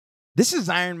This is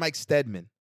Iron Mike Stedman,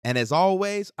 and as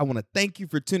always, I want to thank you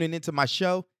for tuning into my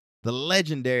show, the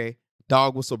legendary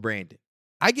Dog Whistle Branding.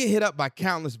 I get hit up by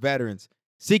countless veterans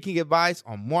seeking advice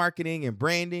on marketing and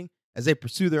branding as they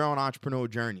pursue their own entrepreneurial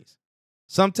journeys.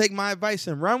 Some take my advice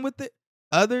and run with it,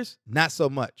 others not so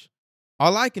much.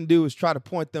 All I can do is try to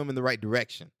point them in the right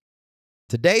direction.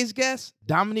 Today's guest,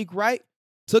 Dominique Wright,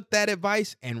 took that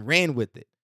advice and ran with it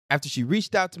after she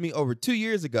reached out to me over 2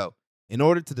 years ago in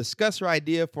order to discuss her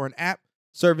idea for an app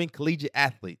serving collegiate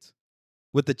athletes.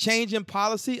 With the change in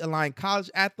policy allowing college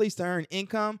athletes to earn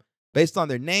income based on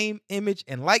their name, image,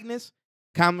 and likeness,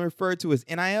 commonly referred to as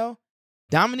NIL,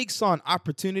 Dominique saw an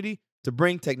opportunity to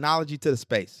bring technology to the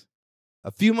space.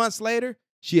 A few months later,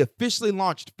 she officially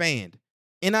launched FAND,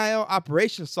 NIL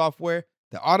operations software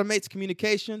that automates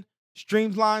communication,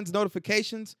 streamlines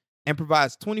notifications, and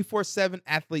provides 24/7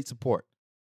 athlete support.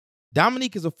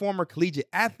 Dominique is a former collegiate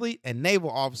athlete and naval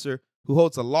officer who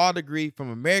holds a law degree from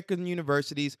American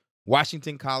University's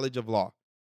Washington College of Law.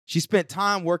 She spent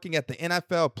time working at the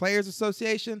NFL Players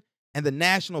Association and the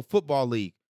National Football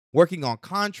League, working on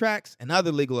contracts and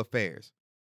other legal affairs.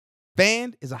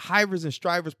 FAND is a hivers and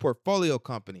strivers portfolio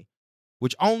company,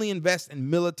 which only invests in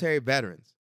military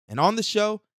veterans. And on the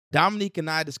show, Dominique and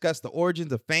I discuss the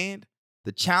origins of FAND,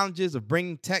 the challenges of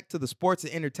bringing tech to the sports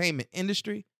and entertainment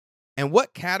industry, and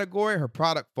what category her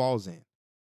product falls in.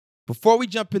 Before we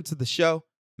jump into the show,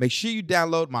 make sure you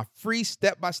download my free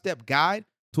step-by-step guide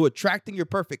to attracting your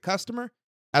perfect customer,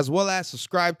 as well as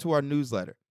subscribe to our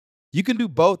newsletter. You can do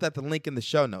both at the link in the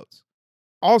show notes.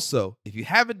 Also, if you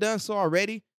haven't done so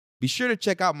already, be sure to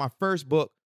check out my first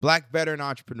book, Black Veteran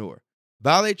Entrepreneur.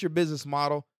 Validate your business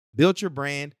model, build your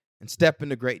brand, and step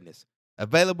into greatness.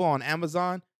 Available on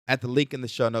Amazon at the link in the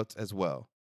show notes as well.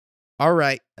 All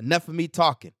right, enough of me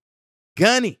talking.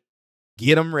 Gunny,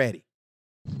 get them ready.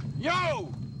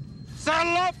 Yo,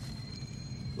 saddle up,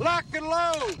 lock and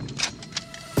load.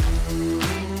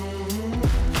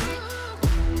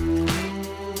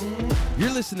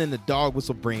 You're listening to Dog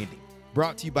Whistle Branding,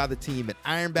 brought to you by the team at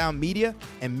Ironbound Media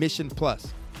and Mission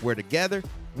Plus, where together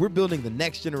we're building the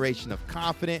next generation of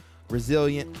confident,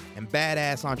 resilient, and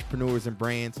badass entrepreneurs and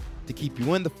brands to keep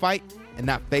you in the fight and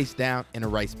not face down in a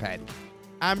rice paddy.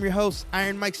 I'm your host,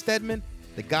 Iron Mike Stedman,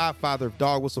 the godfather of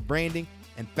Dog Whistle Branding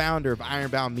and founder of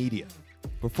Ironbound Media.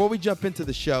 Before we jump into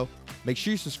the show, make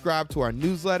sure you subscribe to our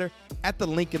newsletter at the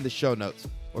link in the show notes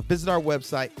or visit our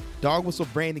website,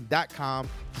 dogwhistlebranding.com,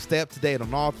 to stay up to date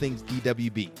on all things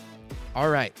DWB. All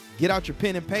right, get out your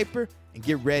pen and paper and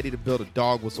get ready to build a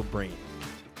dog whistle brand.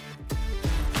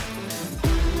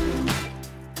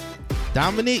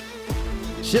 Dominique,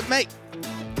 shipmate,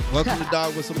 welcome to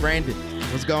Dog Whistle Branding.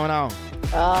 What's going on?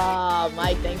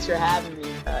 Mike, thanks for having me.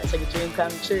 It's like a dream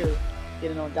come true,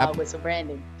 getting on Dog Whistle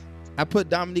Branding. I put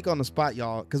Dominique on the spot,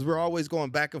 y'all, because we're always going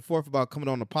back and forth about coming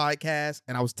on the podcast.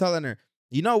 And I was telling her,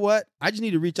 you know what? I just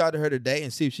need to reach out to her today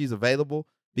and see if she's available,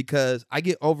 because I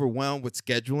get overwhelmed with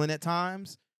scheduling at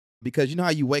times. Because you know how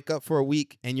you wake up for a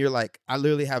week and you're like, I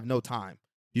literally have no time.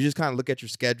 You just kind of look at your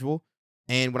schedule.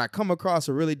 And when I come across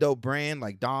a really dope brand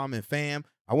like Dom and Fam,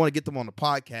 I want to get them on the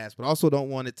podcast, but also don't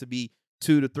want it to be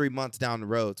 2 to 3 months down the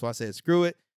road. So I said, screw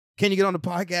it. Can you get on the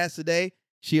podcast today?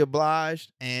 She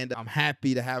obliged, and I'm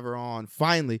happy to have her on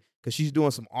finally, because she's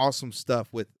doing some awesome stuff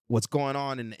with what's going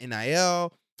on in the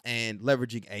NIL and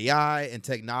leveraging AI and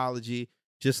technology.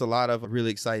 Just a lot of really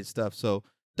exciting stuff. So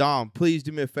Dom, please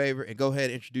do me a favor and go ahead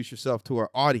and introduce yourself to our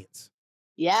audience.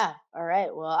 Yeah. All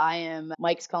right. Well,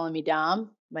 Mike's calling me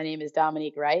Dom. My name is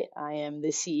Dominique Wright. I am the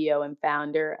CEO and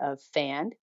founder of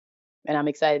FAND, and I'm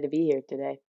excited to be here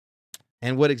today.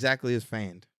 And what exactly is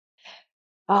FAND?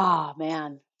 Oh,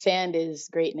 man. FAND is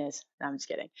greatness. No, I'm just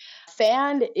kidding.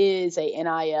 FAND is a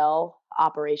NIL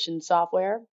operations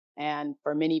software. And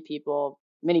for many people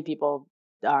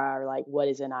are like, what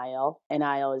is NIL?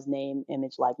 NIL is name,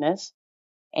 image, likeness.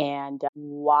 And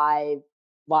why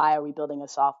are we building a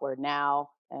software now?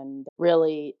 And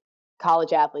really,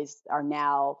 college athletes are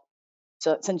now,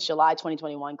 so since July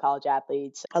 2021, college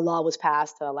athletes, a law was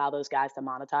passed to allow those guys to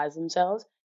monetize themselves.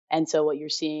 And so what you're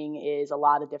seeing is a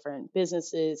lot of different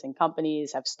businesses and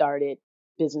companies have started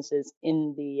businesses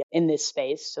in this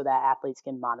space so that athletes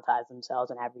can monetize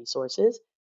themselves and have resources.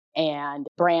 And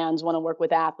brands want to work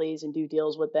with athletes and do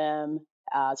deals with them.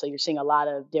 So you're seeing a lot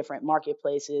of different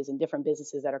marketplaces and different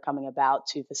businesses that are coming about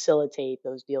to facilitate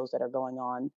those deals that are going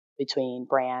on between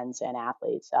brands and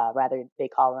athletes. Rather, they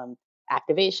call them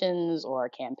activations or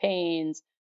campaigns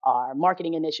or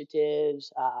marketing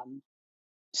initiatives.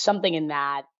 Something in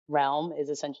that realm is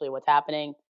essentially what's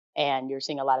happening. And you're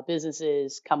seeing a lot of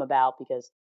businesses come about because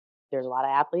there's a lot of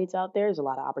athletes out there. There's a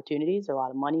lot of opportunities. There's a lot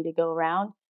of money to go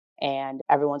around. and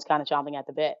everyone's kind of chomping at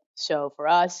the bit. So for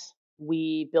us,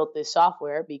 we built this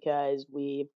software because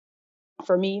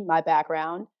for me, my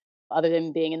background, other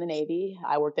than being in the Navy,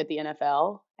 I worked at the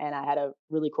NFL and I had a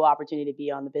really cool opportunity to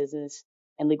be on the business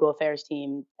and legal affairs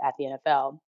team at the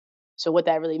NFL. So what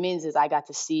that really means is I got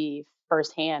to see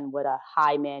firsthand what a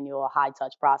high manual, high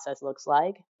touch process looks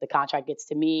like. The contract gets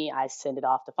to me, I send it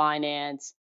off to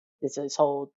finance. There's this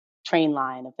whole train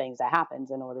line of things that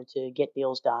happens in order to get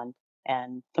deals done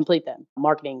and complete them,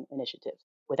 marketing initiatives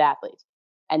with athletes.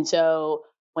 And so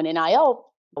when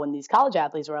these college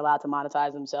athletes were allowed to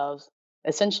monetize themselves,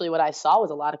 essentially what I saw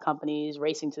was a lot of companies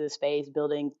racing to the space,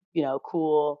 building,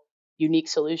 cool, unique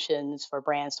solutions for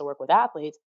brands to work with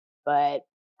athletes. But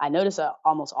I noticed that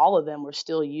almost all of them were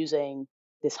still using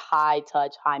this high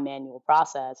touch, high manual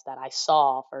process that I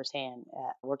saw firsthand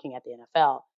working at the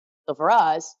NFL. So for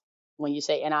us, when you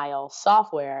say NIL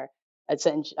software,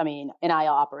 NIL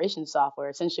operations software,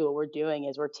 essentially what we're doing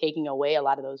is we're taking away a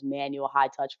lot of those manual high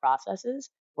touch processes.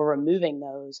 We're removing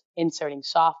those, inserting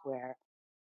software.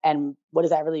 And what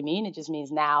does that really mean? It just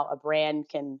means now a brand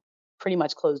can pretty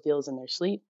much close deals in their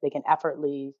sleep. They can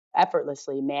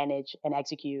effortlessly manage and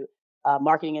execute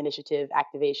marketing initiative,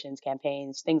 activations,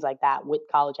 campaigns, things like that with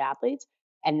college athletes,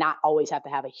 and not always have to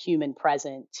have a human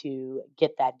present to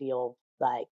get that deal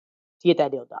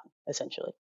done,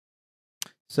 essentially.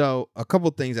 So a couple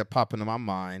of things that pop into my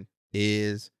mind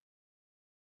is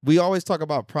we always talk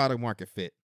about product market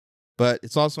fit, but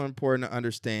it's also important to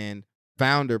understand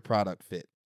founder product fit.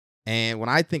 And when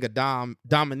I think of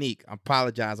Dominique, I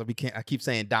apologize. I keep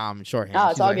saying Dom in shorthand. No,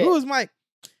 it's She's all like, good. who is Mike?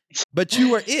 But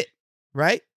you were it,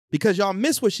 right? Because y'all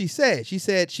missed what she said. She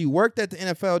said she worked at the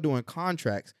NFL doing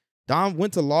contracts. Dom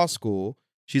went to law school.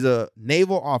 She's a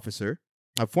naval officer,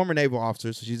 a former naval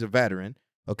officer, so she's a veteran,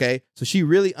 okay? So she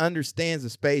really understands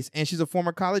the space, and she's a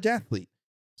former college athlete.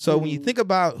 So when you think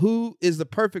about who is the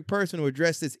perfect person to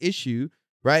address this issue,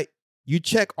 right, you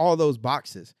check all those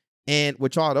boxes. And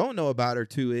what y'all don't know about her,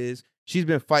 too, is she's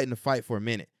been fighting the fight for a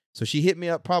minute. So she hit me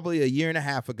up probably a year and a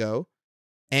half ago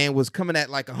and was coming at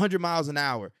like 100 miles an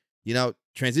hour,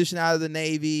 transition out of the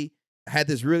Navy, had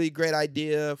this really great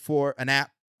idea for an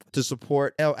app to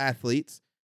support L athletes,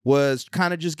 was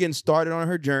kind of just getting started on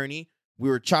her journey. We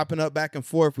were chopping up back and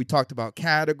forth. We talked about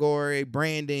category,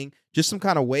 branding, just some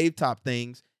kind of wave top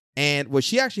things. And what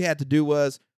she actually had to do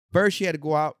was first she had to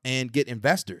go out and get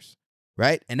investors,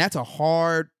 right? And that's a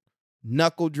hard,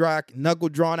 knuckle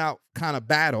drawn out kind of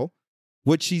battle,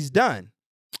 which she's done.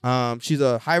 She's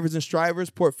a Hivers and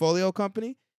Strivers portfolio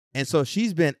company. And so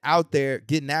she's been out there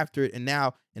getting after it. And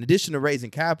now, in addition to raising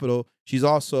capital, she's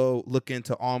also looking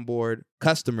to onboard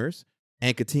customers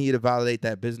and continue to validate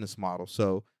that business model.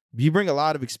 So you bring a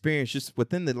lot of experience just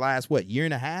within the last, year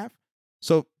and a half?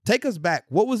 So take us back.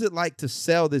 What was it like to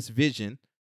sell this vision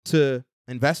to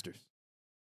investors?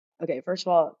 Okay, first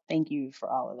of all, thank you for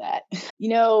all of that.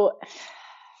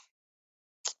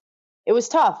 It was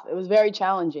tough. It was very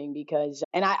challenging because,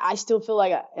 and I still feel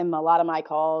like in a lot of my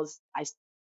calls,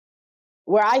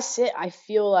 where I sit, I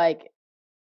feel like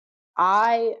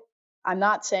I'm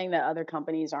not saying that other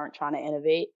companies aren't trying to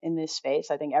innovate in this space.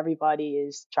 I think everybody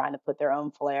is trying to put their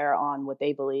own flair on what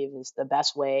they believe is the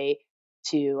best way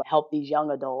to help these young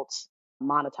adults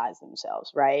monetize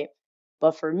themselves, right?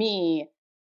 But for me,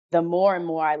 the more and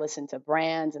more I listened to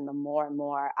brands and the more and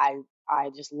more I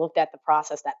just looked at the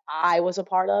process that I was a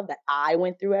part of, that I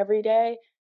went through every day,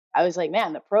 I was like,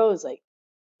 man, the pros, like,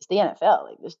 it's the NFL.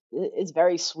 Like, it's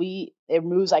very sweet. It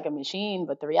moves like a machine,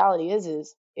 but the reality is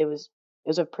it was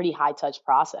a pretty high touch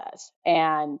process.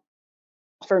 And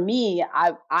for me,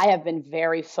 I have been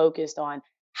very focused on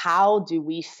how do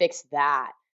we fix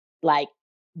that, like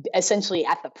essentially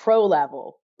at the pro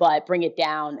level, but bring it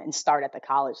down and start at the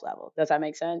college level. Does that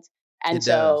make sense? And It does.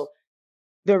 so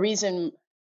the reason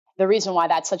why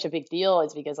that's such a big deal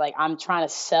is because like I'm trying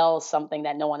to sell something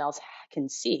that no one else can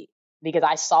see, because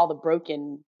I saw the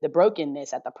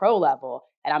brokenness at the pro level,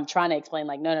 and I'm trying to explain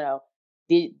like no,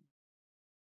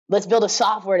 let's build a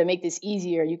software to make this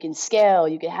easier. You can scale,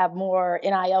 you can have more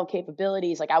NIL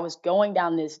capabilities. Like I was going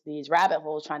down these rabbit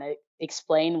holes trying to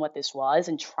explain what this was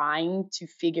and trying to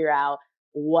figure out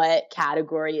what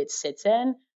category it sits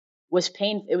in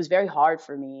it was very hard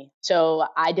for me. So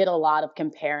I did a lot of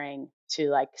comparing to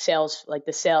like sales, like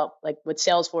what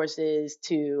Salesforce is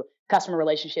to customer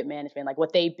relationship management, like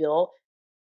what they built.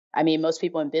 I mean, most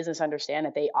people in business understand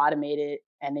that they automate it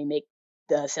and they make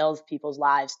the salespeople's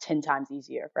lives 10 times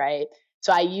easier, right?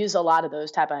 So I use a lot of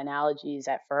those type of analogies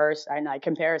at first,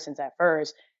 comparisons at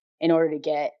first, in order to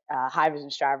get Hivers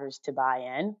and Strivers to buy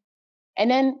in. And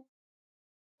then,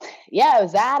 yeah, it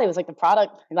was like the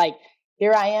product, like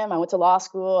here I am. I went to law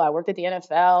school. I worked at the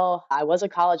NFL. I was a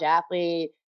college athlete.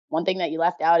 One thing that you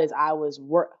left out is I was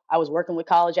working with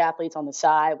college athletes on the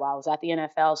side while I was at the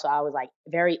NFL. So I was like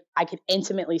I could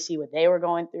intimately see what they were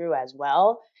going through as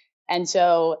well. And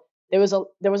so there was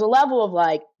a level of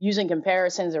like using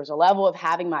comparisons. There was a level of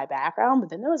having my background,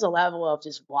 but then there was a level of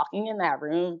just walking in that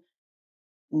room,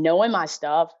 knowing my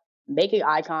stuff, making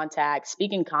eye contact,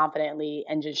 speaking confidently,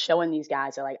 and just showing these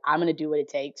guys that like I'm gonna do what it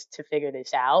takes to figure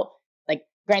this out. Like,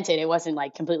 granted, it wasn't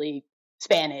like completely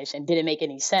Spanish and didn't make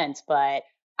any sense, but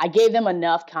I gave them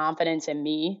enough confidence in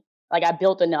me. Like, I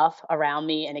built enough around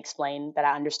me and explained that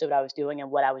I understood what I was doing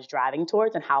and what I was driving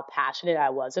towards and how passionate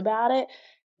I was about it.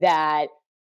 That,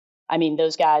 I mean,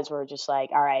 those guys were just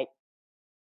like, all right,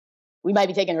 we might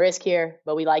be taking a risk here,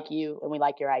 but we like you and we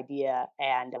like your idea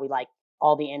and we like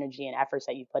all the energy and efforts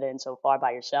that you put in so far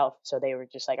by yourself. So they were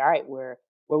just like, all right, we're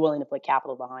willing to put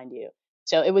capital behind you.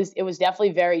 So it was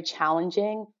definitely very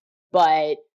challenging,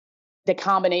 but the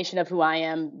combination of who I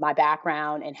am, my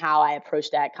background, and how I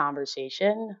approached that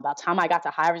conversation. By the time I got to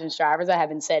Hivers and Strivers, I had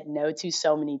been said no to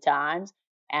so many times.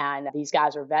 And these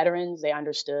guys are veterans. They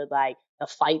understood like the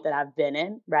fight that I've been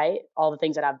in, right? All the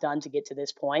things that I've done to get to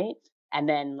this point. And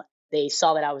then they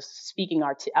saw that I was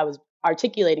I was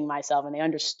articulating myself, and they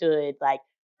understood like,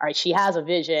 all right, she has a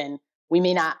vision. We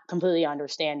may not completely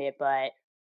understand it, but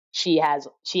she has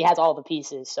all the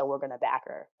pieces, so we're gonna back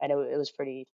her. And it was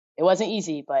pretty. It wasn't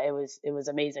easy, but it was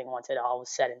amazing once it all was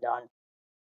said and done.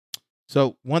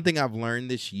 So one thing I've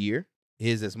learned this year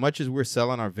is as much as we're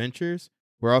selling our ventures,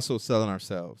 we're also selling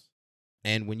ourselves.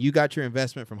 And when you got your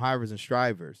investment from Hivers and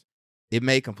Strivers, it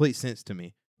made complete sense to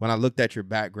me when I looked at your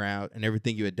background and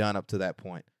everything you had done up to that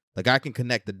point. Like, I can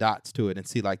connect the dots to it and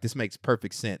see like this makes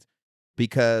perfect sense.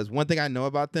 Because one thing I know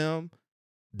about them,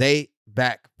 they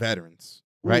back veterans,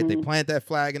 right? They Hmm. plant that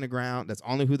flag in the ground. That's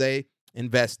only who they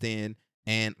invest in.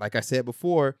 And like I said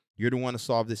before, you're the one to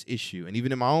solve this issue. And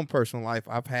even in my own personal life,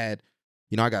 I've had,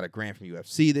 I got a grant from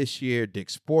UFC this year,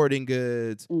 Dick's Sporting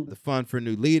Goods, Mm. the Fund for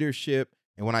New Leadership.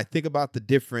 And when I think about the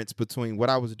difference between what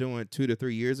I was doing 2 to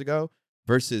 3 years ago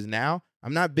versus now,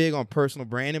 I'm not big on personal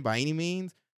branding by any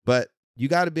means, but you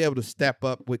got to be able to step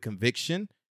up with conviction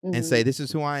and Hmm. say, this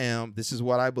is who I am. This is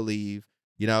what I believe.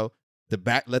 You know,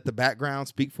 let the background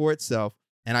speak for itself.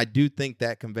 And I do think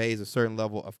that conveys a certain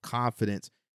level of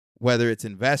confidence, whether it's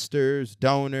investors,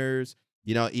 donors,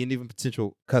 and even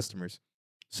potential customers.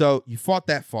 So you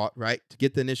fought, right, to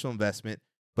get the initial investment.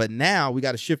 But now we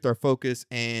got to shift our focus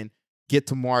and get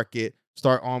to market,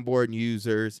 start onboarding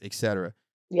users, etc.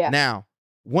 Yeah. Now,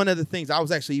 one of the things I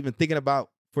was actually even thinking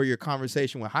about for your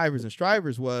conversation with Hivers and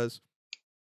Strivers was,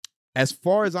 as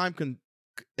far as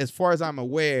I'm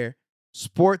aware,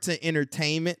 sports and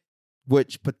entertainment,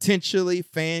 which potentially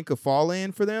FAND could fall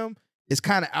in for them, is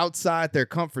kind of outside their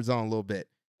comfort zone a little bit.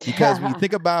 Because when you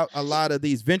think about a lot of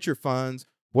these venture funds,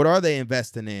 what are they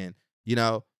investing in?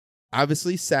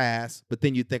 Obviously SaaS, but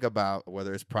then you think about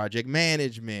whether it's project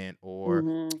management or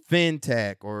Hmm.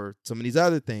 fintech or some of these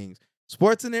other things.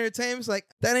 Sports and entertainment's like,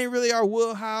 that ain't really our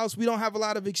wheelhouse. We don't have a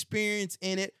lot of experience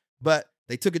in it, but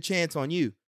they took a chance on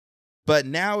you. But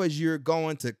now as you're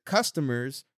going to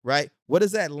customers, right, what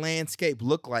does that landscape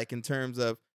look like in terms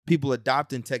of people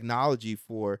adopting technology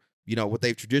for, what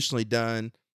they've traditionally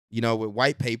done, with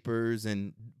white papers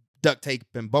and duct tape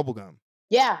and bubble gum?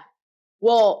 Yeah.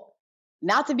 Well,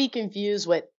 not to be confused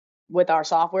with our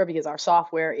software, because our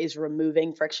software is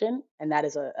removing friction, and that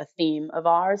is a theme of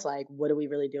ours. Like, what are we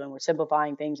really doing? We're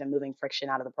simplifying things and moving friction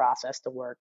out of the process to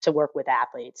work with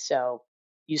athletes. So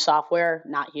use software,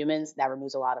 not humans. That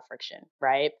removes a lot of friction,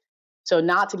 right? So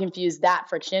not to confuse that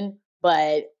friction,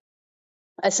 but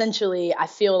essentially I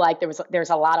feel like there's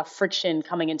a lot of friction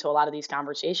coming into a lot of these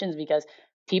conversations because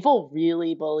people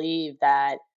really believe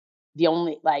that the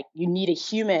only like you need a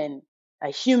human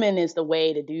is the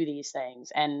way to do these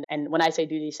things. And when I say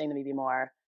do these things, let me be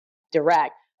more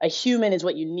direct. A human is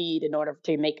what you need in order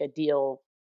to make a deal,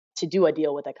 to do a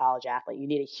deal with a college athlete. You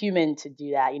need a human to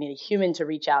do that. You need a human to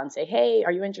reach out and say, hey,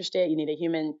 are you interested? You need a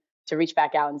human to reach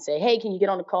back out and say, hey, can you get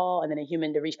on the call? And then a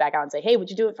human to reach back out and say, hey, would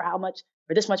you do it for how much?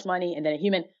 For this much money? And then a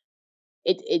human.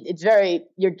 It's very,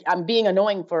 I'm being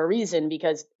annoying for a reason,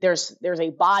 because there's a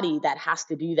body that has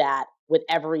to do that with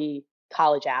every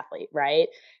college athlete, right?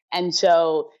 And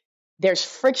so there's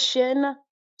friction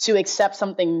to accept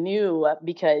something new,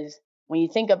 because when you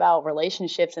think about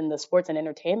relationships in the sports and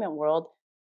entertainment world,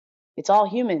 it's all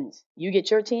humans. You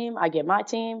get your team, I get my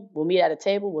team. We'll meet at a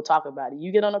table. We'll talk about it.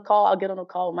 You get on a call, I'll get on a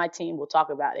call with my team. We'll talk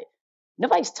about it.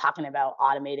 Nobody's talking about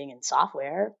automating in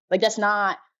software. Like, that's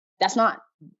not.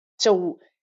 So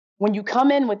when you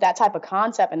come in with that type of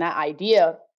concept and that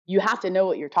idea, you have to know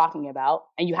what you're talking about,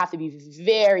 and you have to be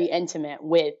very intimate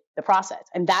with the process.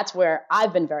 And that's where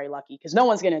I've been very lucky, because no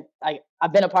one's going to,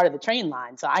 I've been a part of the train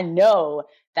line. So I know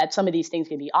that some of these things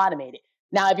can be automated.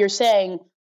 Now, if you're saying,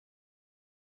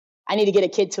 I need to get a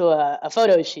kid to a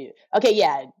photo shoot. Okay,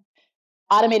 yeah,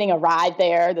 automating a ride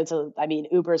there.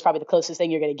 Uber is probably the closest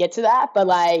thing you're going to get to that. But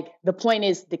like, the point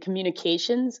is the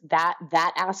communications, that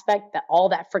aspect, that all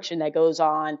that friction that goes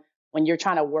on when you're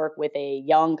trying to work with a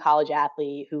young college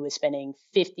athlete who is spending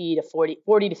 40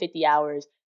 to 50 hours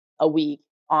a week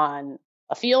on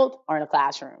a field or in a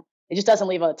classroom. It just doesn't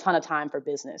leave a ton of time for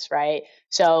business, right?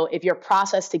 So if your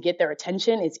process to get their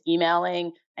attention is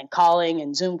emailing and calling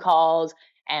and Zoom calls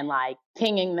and like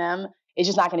pinging them, it's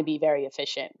just not going to be very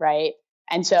efficient, right?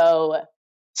 And so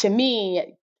to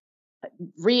me,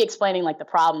 re-explaining like the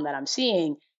problem that I'm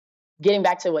seeing, getting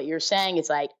back to what you're saying, it's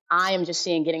like, I am just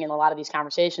seeing, getting in a lot of these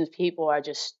conversations, people are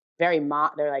just they're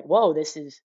like, whoa, this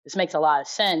makes a lot of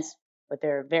sense, but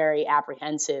they're very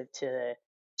apprehensive to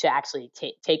actually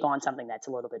take on something that's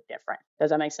a little bit different. Does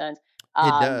that make sense? It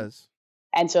does.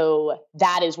 And so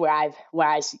that is where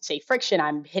I say friction.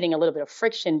 I'm hitting a little bit of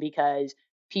friction, because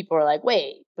people are like,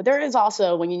 wait, but there is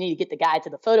also when you need to get the guy to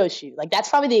the photo shoot. Like, that's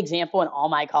probably the example in all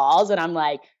my calls. And I'm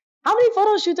like, how many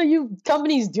photo shoots are you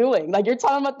companies doing? Like, you're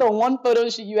talking about the one photo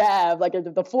shoot you have, like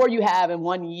the 4 you have in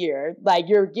 1 year. Like,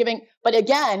 you're giving, but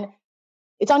again,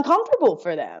 it's uncomfortable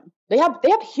for them. They have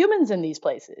humans in these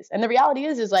places. And the reality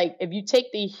is like, if you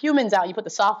take the humans out, you put the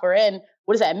software in,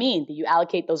 what does that mean? Do you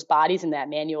allocate those bodies and that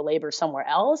manual labor somewhere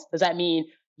else? Does that mean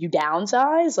you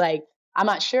downsize? Like, I'm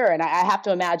not sure. And I have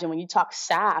to imagine when you talk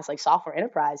SaaS, like software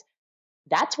enterprise,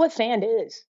 that's what FAND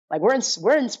is. Like, we're in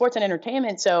sports and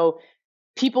entertainment. So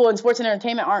people in sports and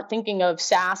entertainment aren't thinking of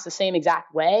SaaS the same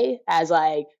exact way as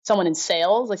like someone in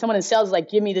sales. Like, someone in sales is like,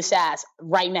 give me the SaaS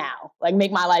right now. Like,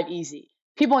 make my life easy.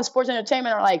 People in sports and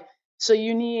entertainment are like, so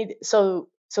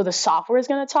the software is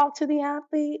going to talk to the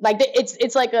athlete. Like,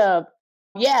 it's like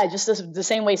just the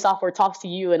same way software talks to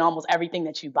you in almost everything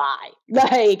that you buy.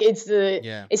 Like, it's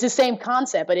the same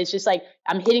concept, but it's just like,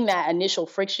 I'm hitting that initial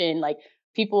friction. Like,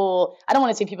 people, I don't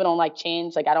want to say people don't like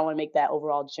change. Like, I don't want to make that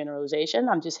overall generalization.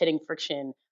 I'm just hitting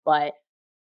friction, but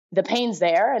the pain's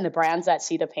there, and the brands that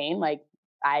see the pain, like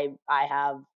I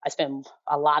spend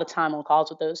a lot of time on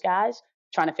calls with those guys,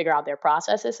 trying to figure out their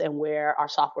processes and where our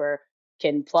software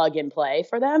can plug and play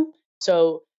for them.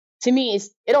 So to me,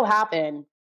 it'll happen.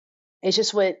 It's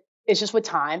just with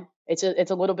time. It's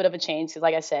a little bit of a change, because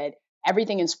like I said,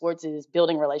 everything in sports is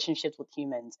building relationships with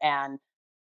humans. And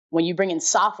when you bring in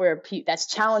software, that's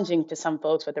challenging to some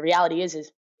folks. But the reality is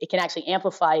it can actually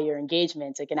amplify your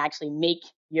engagements. It can actually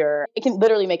it can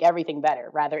literally make everything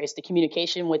better. Rather it's the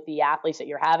communication with the athletes that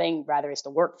you're having, rather it's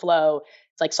the workflow.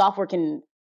 It's like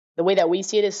the way that we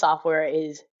see it is software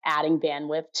is adding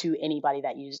bandwidth to anybody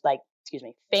that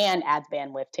FAND adds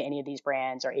bandwidth to any of these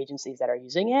brands or agencies that are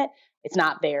using it. It's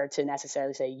not there to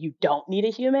necessarily say you don't need a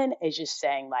human. It's just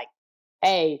saying like,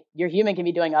 hey, your human can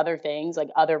be doing other things, like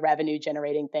other revenue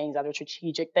generating things, other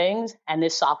strategic things. And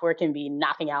this software can be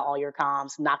knocking out all your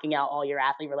comms, knocking out all your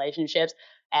athlete relationships,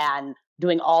 and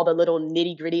doing all the little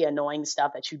nitty gritty annoying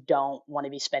stuff that you don't want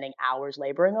to be spending hours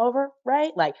laboring over,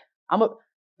 right? Like,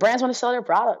 brands want to sell their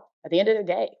product at the end of the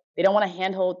day. They don't want to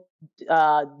handhold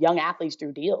young athletes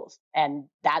through deals. And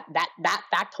that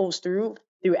fact holds through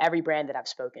every brand that I've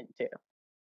spoken to.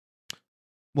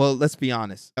 Well, let's be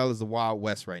honest. That is the Wild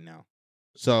West right now.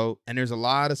 So, and there's a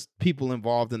lot of people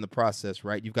involved in the process,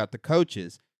 right? You've got the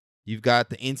coaches, you've got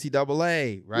the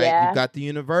NCAA, right? Yeah. You've got the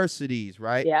universities,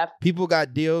 right? Yeah. People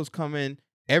got deals coming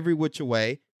every which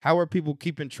way. How are people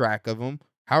keeping track of them?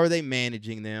 How are they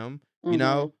managing them? Mm-hmm. You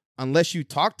know, unless you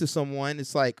talk to someone,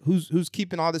 it's like, who's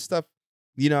keeping all this stuff,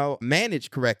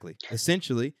 managed correctly,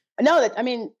 essentially. No,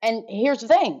 and here's the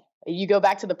thing. You go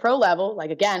back to the pro level,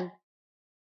 like, again,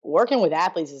 working with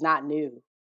athletes is not new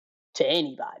to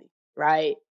anybody.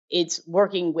 Right? It's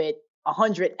working with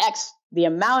 100x the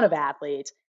amount of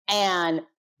athletes, and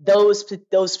those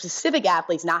specific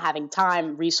athletes not having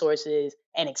time, resources,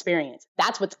 and experience.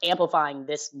 That's what's amplifying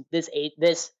this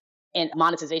and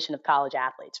monetization of college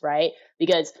athletes, right?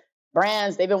 Because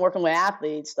brands, they've been working with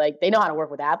athletes, like they know how to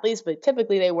work with athletes, but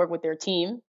typically they work with their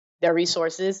team, their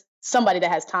resources, somebody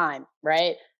that has time,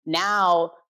 right?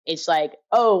 Now it's like,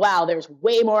 oh wow, there's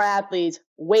way more athletes,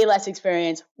 way less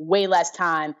experience, way less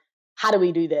time. How do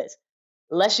we do this?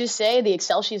 Let's just say the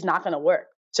Excel sheet is not going to work.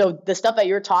 So the stuff that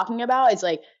you're talking about, it's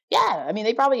like, yeah,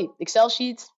 they probably Excel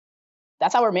sheets.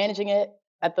 That's how we're managing it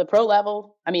at the pro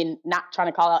level. Not trying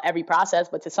to call out every process,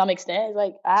 but to some extent, it's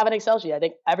like, I have an Excel sheet. I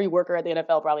think every worker at the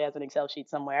NFL probably has an Excel sheet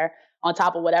somewhere on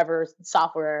top of whatever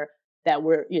software that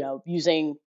we're,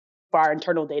 using for our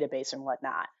internal database and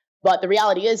whatnot. But the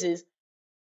reality is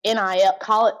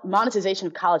NIL, monetization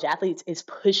of college athletes is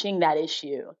pushing that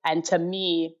issue. And to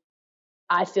me,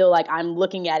 I feel like I'm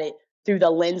looking at it through the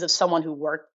lens of someone who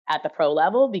worked at the pro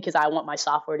level, because I want my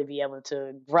software to be able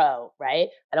to grow, right?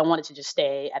 I don't want it to just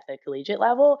stay at the collegiate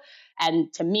level.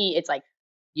 And to me, it's like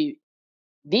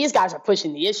these guys are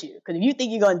pushing the issue. Because if you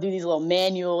think you're going to do these little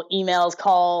manual emails,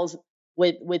 calls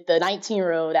with the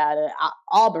 19-year-old out of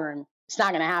Auburn, it's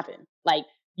not going to happen. Like,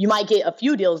 you might get a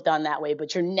few deals done that way,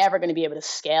 but you're never going to be able to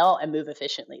scale and move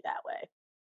efficiently that way.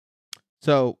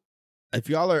 So if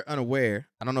y'all are unaware,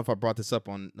 I don't know if I brought this up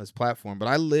on this platform, but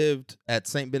I lived at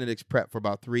St. Benedict's Prep for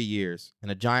about 3 years in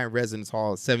a giant residence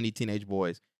hall of 70 teenage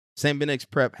boys. St. Benedict's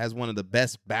Prep has one of the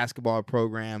best basketball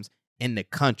programs in the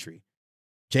country.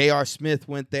 J.R. Smith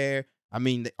went there. I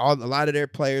mean, a lot of their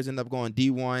players end up going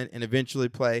D1 and eventually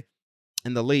play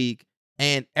in the league.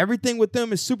 And everything with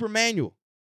them is super manual.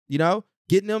 You know,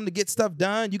 getting them to get stuff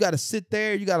done, you got to sit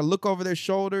there. You got to look over their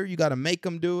shoulder. You got to make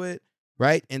them do it,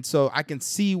 right? And so I can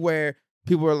see where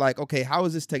people are like, okay, how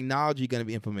is this technology going to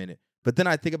be implemented? But then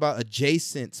I think about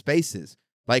adjacent spaces,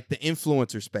 like the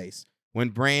influencer space. When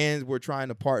brands were trying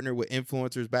to partner with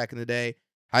influencers back in the day,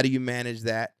 how do you manage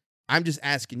that? I'm just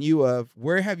asking you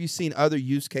where have you seen other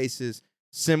use cases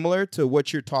similar to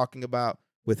what you're talking about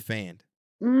with FAND?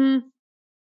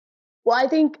 Well, I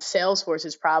think Salesforce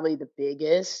is probably the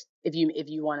biggest if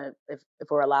you want to,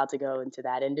 if we're allowed to go into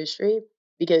that industry,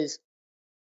 because,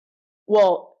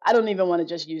 well, I don't even want to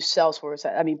just use Salesforce.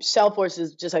 I mean, Salesforce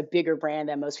is just a bigger brand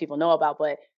that most people know about,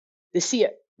 but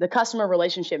the customer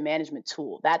relationship management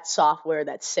tool, that software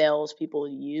that sales people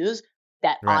use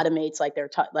that Right. automates like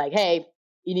like, hey,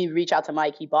 you need to reach out to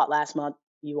Mike. He bought last month.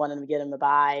 You want him to get him to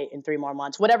buy in 3 more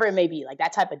months, whatever it may be. Like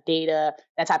that type of data,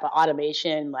 that type of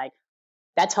automation, like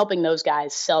that's helping those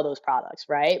guys sell those products,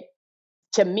 right?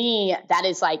 To me, that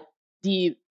is like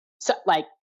like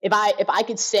if I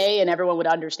could say and everyone would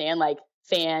understand, like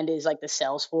FAND is like the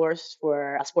Salesforce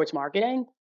for sports marketing.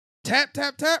 Tap,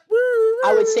 tap, tap.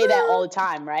 I would say that all the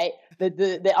time, right?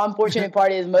 The unfortunate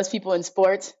part is most people in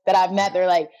sports that I've met, they're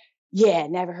like, yeah,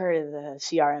 never heard of the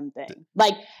CRM thing.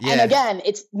 Like, Yeah. and again,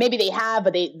 it's maybe they have,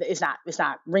 but it's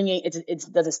not ringing. It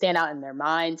doesn't stand out in their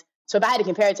minds. So if I had to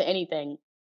compare it to anything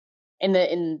in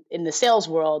the sales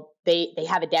world, they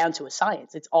have it down to a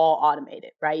science. It's all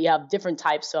automated, right? You have different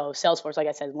types. So Salesforce, like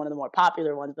I said, is one of the more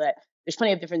popular ones, but there's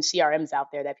plenty of different CRMs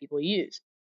out there that people use.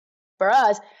 For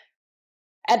us,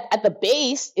 at the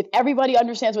base, if everybody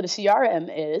understands what a CRM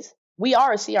is, we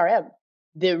are a CRM.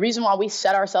 The reason why we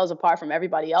set ourselves apart from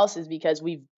everybody else is because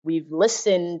we've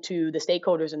listened to the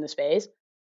stakeholders in the space,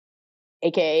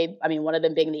 aka, I mean, one of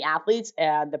them being the athletes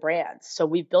and the brands. So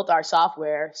we've built our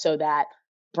software so that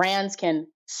brands can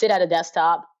sit at a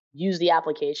desktop, use the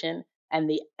application,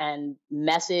 and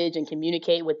message and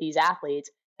communicate with these athletes.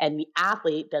 And the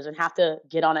athlete doesn't have to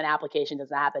get on an application,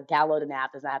 doesn't have to download an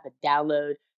app, doesn't have to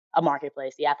download a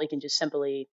marketplace. The athlete can just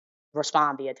simply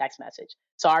respond via text message.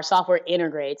 So our software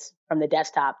integrates from the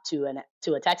desktop to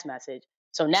a text message.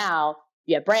 So now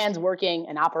you have brands working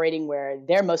and operating where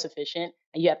they're most efficient,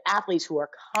 and you have athletes who are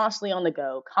constantly on the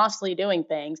go, constantly doing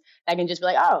things that can just be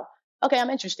like, oh, okay, I'm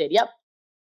interested. Yep.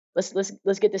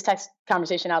 Let's get this text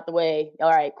conversation out the way. All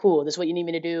right, cool. This is what you need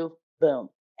me to do. Boom.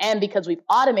 And because we've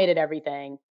automated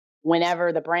everything,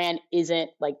 whenever the brand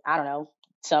isn't like, I don't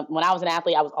know, when I was an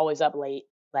athlete, I was always up late,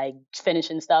 like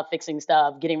finishing stuff, fixing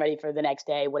stuff, getting ready for the next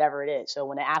day, whatever it is. So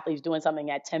when an athlete's doing something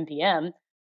at 10 p.m.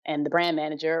 and the brand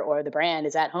manager or the brand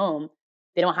is at home,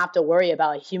 they don't have to worry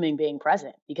about a human being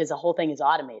present because the whole thing is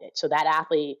automated. So that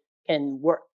athlete can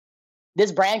work.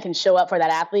 This brand can show up for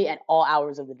that athlete at all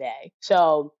hours of the day.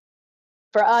 So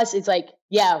for us, it's like,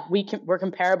 yeah, we're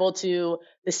comparable to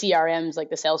the CRMs, like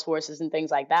the Salesforces and things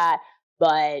like that.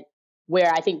 But where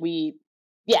I think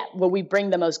where we bring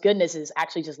the most goodness is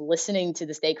actually just listening to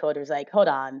the stakeholders. Like, hold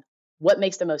on, what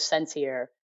makes the most sense here?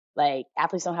 Like,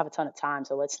 athletes don't have a ton of time,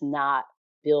 so let's not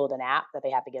build an app that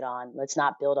they have to get on. Let's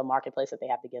not build a marketplace that they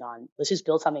have to get on. Let's just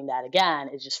build something that, again,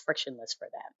 is just frictionless for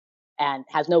them and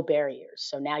has no barriers.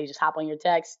 So now you just hop on your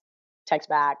text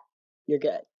back, you're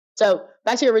good. So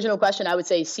back to your original question, I would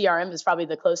say CRM is probably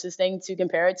the closest thing to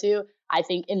compare it to. I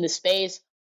think in the space,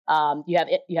 you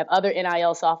have other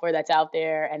NIL software that's out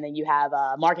there, and then you have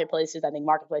marketplaces. I think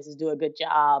marketplaces do a good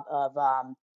job of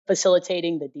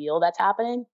facilitating the deal that's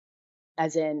happening.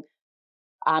 As in,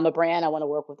 I'm a brand, I want to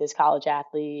work with this college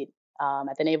athlete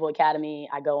at the Naval Academy.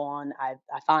 I go on, I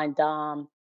find Dom,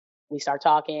 we start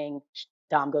talking.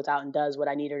 Dom goes out and does what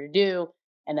I need her to do,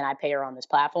 and then I pay her on this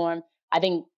platform. I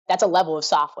think that's a level of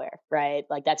software, right?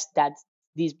 Like that's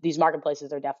these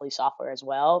marketplaces are definitely software as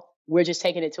well. We're just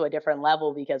taking it to a different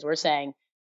level because we're saying,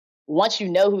 once you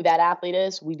know who that athlete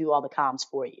is, we do all the comms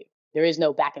for you. There is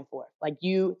no back and forth. Like,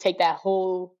 you take that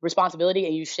whole responsibility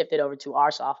and you shift it over to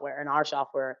our software, and our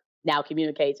software now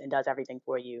communicates and does everything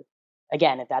for you.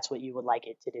 Again, if that's what you would like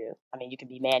it to do. I mean, you can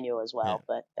be manual as well,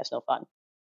 but that's no fun.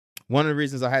 One of the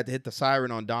reasons I had to hit the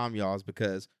siren on Dom, y'all, is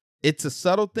because it's a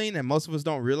subtle thing that most of us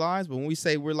don't realize. But when we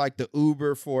say we're like the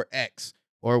Uber for X,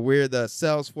 or we're the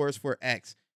Salesforce for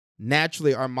X,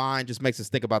 naturally our mind just makes us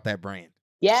think about that brand.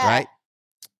 Yeah. Right?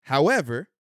 However,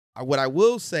 what I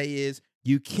will say is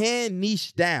you can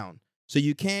niche down. So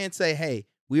you can say, hey,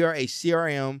 we are a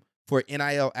CRM for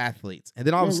NIL athletes. And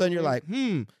then all of a sudden you're like,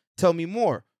 tell me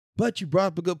more. But you brought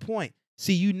up a good point.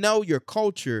 See, you know your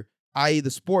culture, i.e.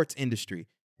 the sports industry.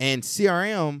 And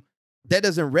CRM, that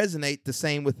doesn't resonate the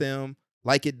same with them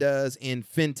like it does in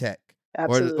fintech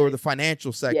or the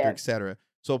financial sector, et cetera.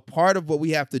 So part of what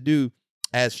we have to do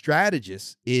as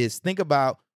strategists is think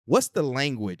about what's the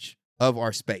language of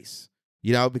our space.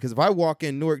 You know, because if I walk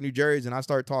in Newark, New Jersey, and I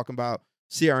start talking about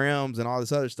CRMs and all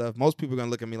this other stuff, most people are going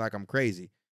to look at me like I'm crazy.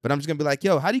 But I'm just going to be like,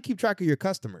 yo, how do you keep track of your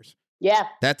customers? Yeah.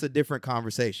 That's a different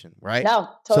conversation, right? No,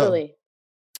 totally. So,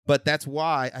 but that's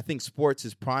why I think sports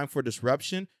is prime for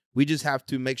disruption. We just have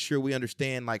to make sure we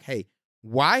understand, like, hey,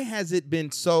 why has it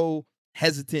been so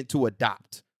hesitant to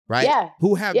adopt, right? Yeah.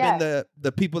 Who have been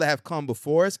the people that have come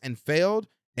before us and failed,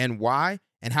 and why,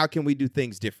 and how can we do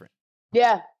things different?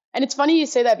 Yeah. And it's funny you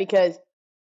say that because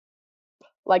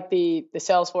like the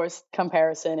Salesforce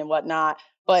comparison and whatnot,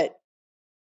 but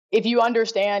if you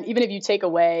understand, even if you take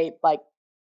away, like,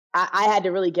 I had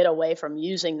to really get away from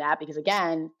using that because,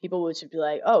 again, people would be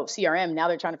like, oh, CRM. Now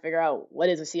they're trying to figure out what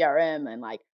is a CRM and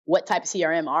like what type of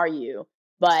CRM are you?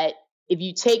 But if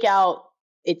you take out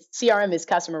CRM is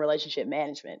customer relationship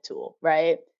management tool,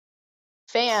 right?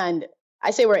 FAND,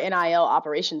 I say we're NIL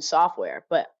operations software,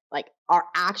 but like our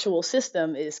actual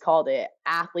system is called a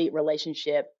athlete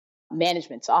relationship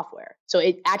management software. So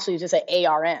it actually is just an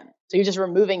ARM. So you're just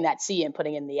removing that C and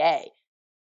putting in the A.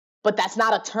 But that's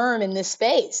not a term in this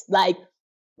space. Like,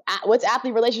 what's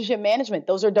athlete relationship management?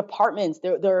 Those are departments.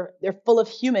 They're full of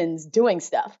humans doing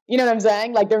stuff. You know what I'm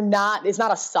saying? Like, it's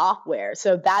not a software.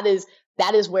 So that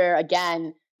is where,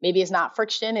 again, maybe it's not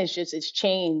friction. It's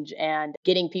change and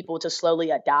getting people to slowly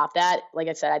adopt that. Like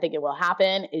I said, I think it will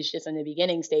happen. It's just in the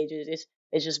beginning stages.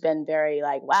 It's just been very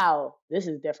like, wow, this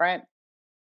is different.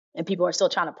 And people are still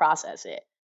trying to process it.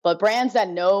 But brands that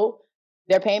know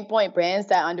their pain point, brands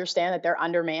that understand that they're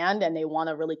undermanned and they want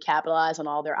to really capitalize on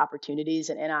all their opportunities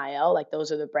in NIL, like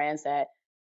those are the brands that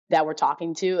we're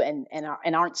talking to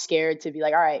and aren't scared to be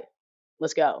like, all right,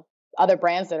 let's go. Other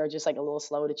brands that are just like a little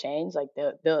slow to change, like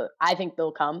I think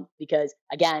they'll come because,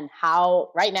 again,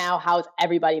 how is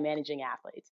everybody managing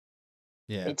athletes?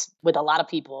 Yeah. It's with a lot of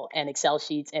people and Excel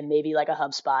sheets and maybe like a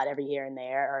HubSpot every here and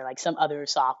there or like some other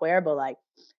software, but like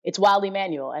it's wildly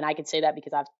manual. And I can say that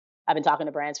because I've been talking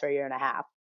to brands for a year and a half.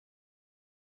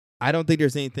 I don't think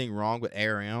there's anything wrong with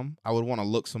ARM. I would want to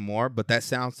look some more, but that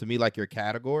sounds to me like your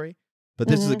category. But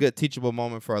this is a good teachable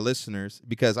moment for our listeners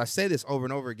because I say this over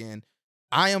and over again.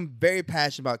 I am very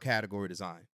passionate about category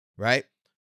design, right?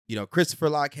 You know, Christopher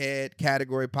Lockhead,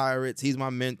 Category Pirates, he's my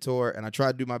mentor, and I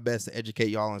try to do my best to educate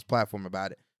y'all on his platform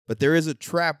about it. But there is a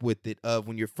trap with it of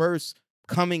when you're first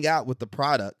coming out with the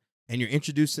product and you're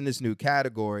introducing this new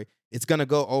category, it's going to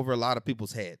go over a lot of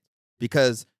people's heads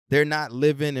because they're not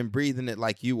living and breathing it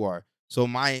like you are. So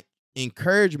my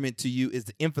encouragement to you is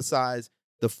to emphasize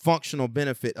the functional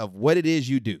benefit of what it is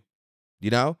you do, you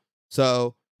know?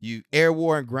 So you air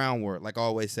war and ground war, like I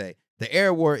always say. The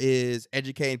air war is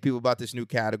educating people about this new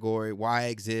category, why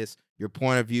it exists, your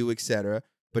point of view, etc.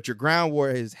 But your ground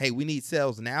war is, hey, we need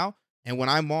sales now. And when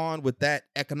I'm on with that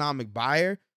economic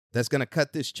buyer that's going to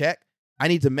cut this check, I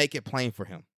need to make it plain for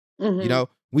him. You know,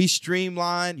 we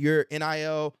streamline your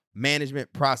NIL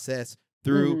management process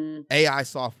through AI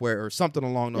software or something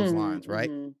along those lines, right?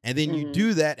 And then you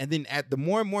do that. And then the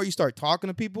more and more you start talking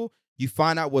to people, you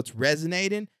find out what's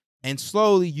resonating. And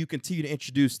slowly you continue to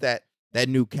introduce that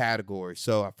new category.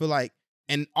 So I feel like,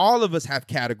 and all of us have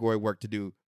category work to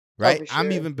do, right? Oh, for sure.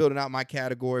 I'm even building out my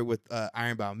category with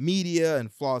Ironbound Media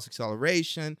and Flawless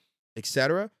Acceleration,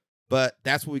 etc. But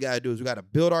that's what we got to do is we got to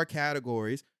build our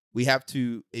categories. We have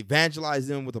to evangelize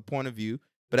them with a point of view.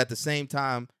 But at the same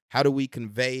time, how do we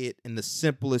convey it in the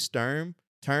simplest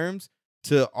terms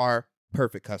to our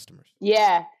perfect customers?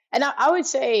 Yeah. And I would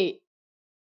say,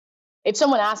 if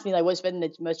someone asked me, like, what's been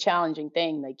the most challenging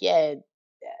thing? Like, yeah,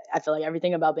 I feel like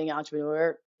everything about being an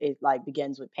entrepreneur, it like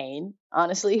begins with pain,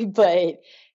 honestly. But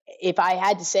if I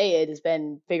had to say it, it's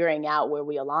been figuring out where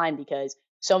we align because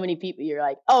so many people, you're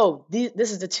like, oh,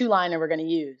 this is the 2-liner we're going to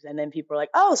use. And then people are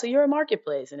like, oh, so you're a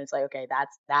marketplace. And it's like, okay,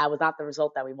 that was not the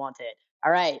result that we wanted.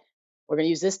 All right, we're going to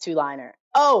use this 2-liner.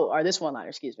 Oh, or this 1-liner,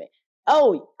 excuse me.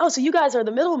 Oh, so you guys are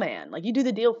the middleman. Like, you do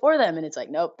the deal for them. And it's like,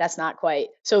 nope, that's not quite.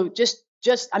 So just,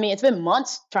 I mean, it's been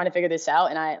months trying to figure this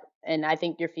out. And I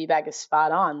think your feedback is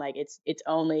spot on. Like, it's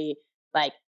only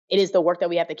like, it is the work that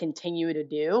we have to continue to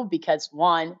do because,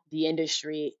 one, the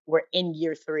industry, we're in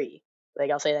year 3. Like,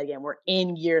 I'll say that again, we're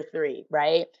in year 3,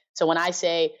 right? So when I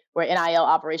say we're NIL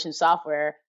operations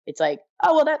software, it's like,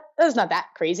 oh, well, that's not that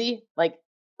crazy. Like,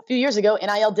 a few years ago,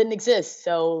 NIL didn't exist.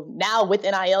 So now with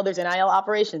NIL, there's NIL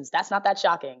operations. That's not that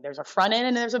shocking. There's a front end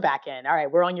and there's a back end. All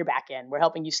right, we're on your back end. We're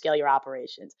helping you scale your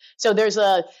operations. So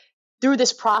through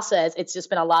this process, it's just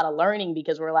been a lot of learning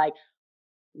because we're like,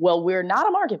 well, we're not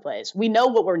a marketplace. We know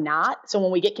what we're not. So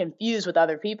when we get confused with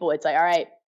other people, it's like, all right,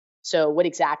 so what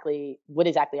exactly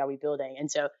are we building? And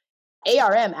so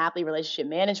ARM, athlete relationship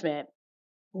management,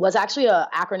 was actually an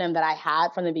acronym that I had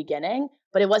from the beginning,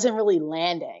 but it wasn't really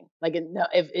landing. Like,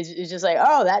 it's just like,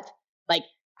 oh, that's like,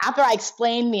 after I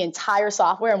explained the entire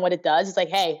software and what it does, it's like,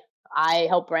 hey, I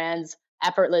help brands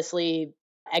effortlessly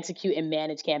execute and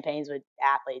manage campaigns with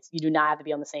athletes. You do not have to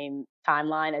be on the same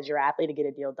timeline as your athlete to get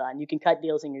a deal done. You can cut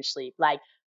deals in your sleep. Like,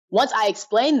 once I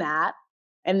explain that,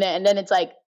 and then it's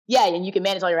like, yeah, and you can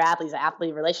manage all your athletes, an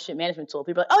athlete relationship management tool.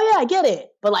 People are like, oh yeah, I get it.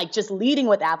 But like, just leading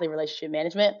with athlete relationship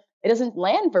management, it doesn't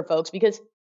land for folks because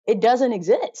it doesn't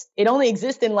exist. It only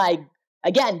exists in, like,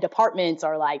 again, departments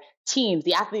or like teams,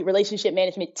 the athlete relationship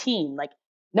management team. Like,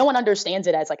 no one understands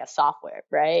it as like a software,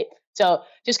 right? So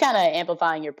just kind of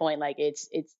amplifying your point, like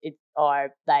or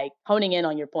like honing in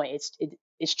on your point.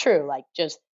 It's true. Like,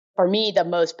 just for me, the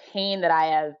most pain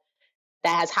that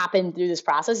has happened through this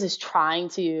process is trying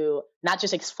to not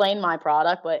just explain my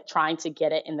product, but trying to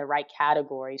get it in the right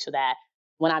category so that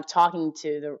when I'm talking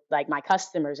to my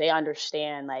customers, they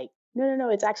understand, like, no,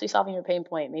 it's actually solving your pain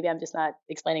point. Maybe I'm just not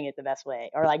explaining it the best way,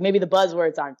 or like maybe the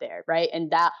buzzwords aren't there, right?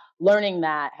 And that learning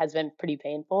that has been pretty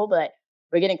painful, but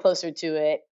we're getting closer to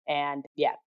it. And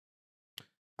yeah.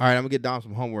 All right, I'm gonna get Dom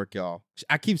some homework, y'all.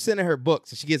 I keep sending her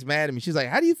books, and she gets mad at me. She's like,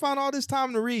 "How do you find all this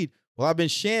time to read?" Well, I've been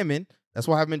shamming. That's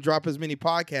why I haven't been dropping as many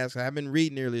podcasts. I haven't been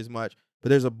reading nearly as much. But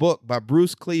there's a book by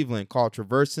Bruce Cleveland called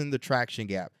 "Traversing the Traction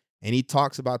Gap," and he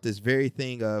talks about this very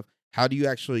thing of how do you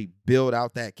actually build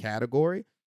out that category,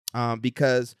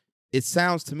 because it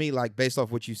sounds to me like, based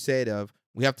off what you said, of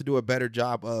we have to do a better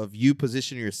job of you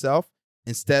positioning yourself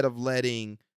instead of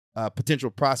letting potential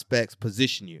prospects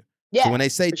position you. Yeah, so when they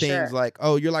say things sure. like,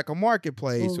 oh, you're like a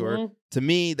marketplace, or to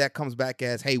me, that comes back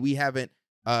as, hey, we haven't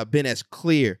been as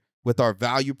clear with our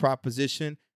value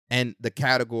proposition and the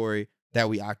category that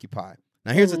we occupy.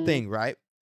 Now, here's the thing, right?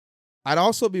 I'd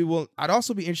also be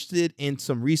interested in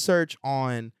some research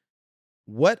on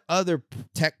what other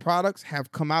tech products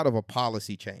have come out of a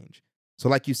policy change. So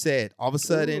like you said, all of a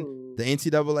sudden, the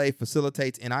NCAA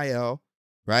facilitates NIL,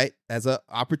 right, as an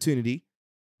opportunity.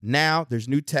 Now there's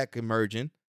new tech emerging.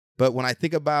 But when I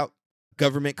think about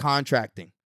government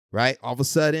contracting, right, all of a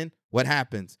sudden, what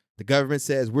happens? The government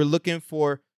says, we're looking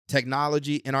for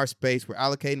technology in our space. We're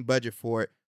allocating budget for it.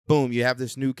 Boom, you have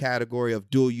this new category of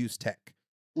dual use tech,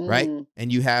 right?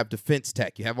 And you have defense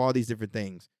tech. You have all these different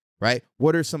things, right?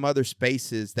 What are some other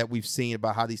spaces that we've seen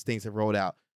about how these things have rolled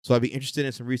out? So I'd be interested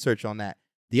in some research on that.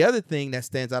 The other thing that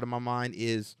stands out of my mind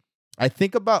is I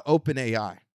think about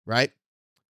OpenAI, right?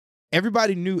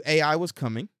 Everybody knew AI was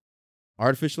coming,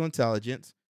 artificial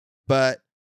intelligence, but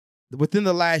within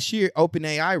the last year,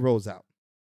 OpenAI rolls out,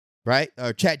 right?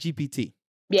 Or ChatGPT.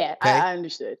 Yeah, okay? I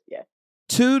understood. Yeah.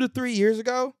 2 to 3 years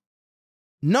ago,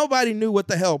 nobody knew what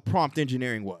the hell prompt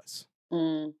engineering was,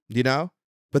 you know?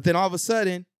 But then all of a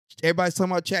sudden, everybody's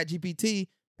talking about ChatGPT,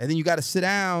 and then you got to sit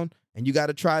down and you got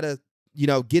to try to,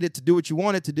 get it to do what you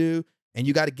want it to do, and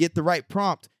you got to get the right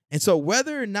prompt. And so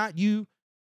whether or not you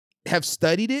have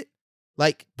studied it,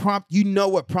 like you know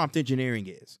what prompt engineering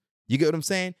is. You get what I'm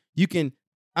saying? You can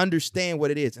understand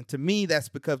what it is. And to me, that's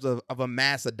because of a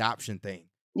mass adoption thing,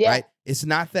 right? It's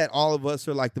not that all of us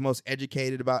are like the most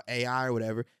educated about AI or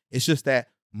whatever. It's just that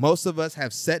most of us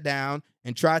have sat down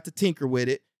and tried to tinker with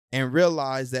it and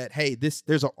realized that, hey,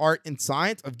 there's an art and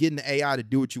science of getting the AI to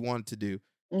do what you want it to do.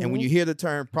 And when you hear the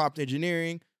term prompt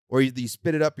engineering, or you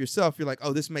spit it up yourself, you're like,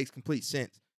 oh, this makes complete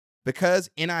sense. Because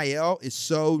NIL is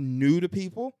so new to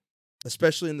people,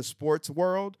 especially in the sports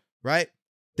world, right?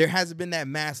 There hasn't been that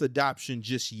mass adoption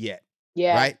just yet,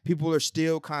 right? People are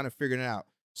still kind of figuring it out.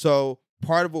 So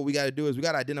part of what we got to do is we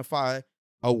got to identify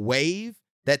a wave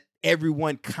that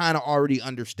everyone kind of already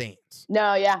understands.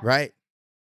 Right?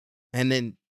 And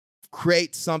then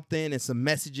create something and some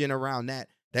messaging around that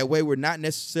That way we're not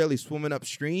necessarily swimming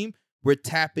upstream. We're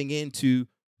tapping into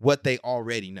what they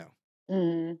already know.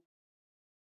 Mhm.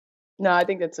 No, I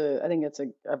think that's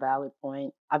a valid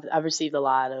point. I've received a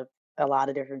lot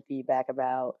of different feedback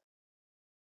about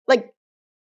like,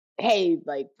 hey,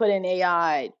 like put in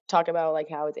AI, talk about like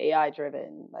how it's AI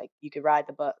driven. Like you could ride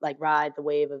the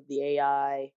wave of the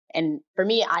AI. And for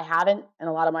me, I haven't in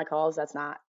a lot of my calls. That's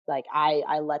not like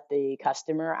I let the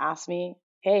customer ask me,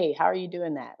 hey, how are you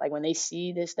doing that? Like when they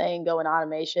see this thing go in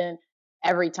automation,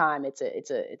 every time it's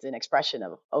an expression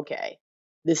of okay,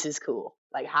 this is cool.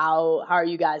 Like how are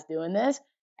you guys doing this?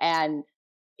 And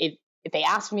if if they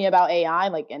ask me about AI,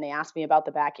 like and they ask me about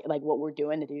the back like what we're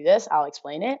doing to do this, I'll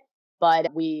explain it.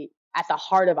 But we at the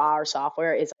heart of our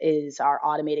software is our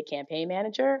automated campaign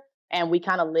manager. And we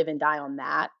kind of live and die on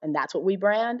that. And that's what we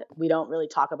brand. We don't really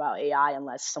talk about AI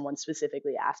unless someone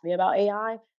specifically asks me about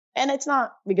AI. And it's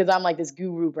not because I'm like this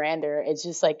guru brander. It's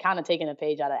just like kind of taking a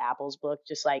page out of Apple's book,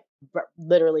 just like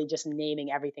literally just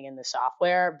naming everything in the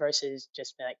software versus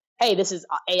just be like, hey, this is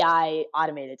AI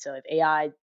automated. So if AI,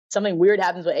 something weird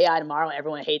happens with AI tomorrow,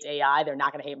 everyone hates AI, they're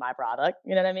not going to hate my product.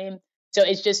 You know what I mean? So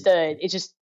it's just a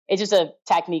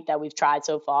technique that we've tried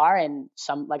so far. And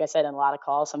some, like I said, in a lot of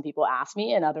calls, some people ask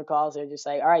me, and other calls they're just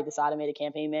like, all right, this automated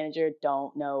campaign manager,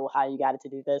 don't know how you got it to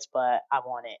do this, but I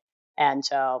want it. And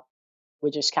so we're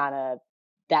just kind of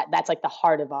that's like the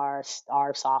heart of our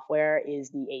software is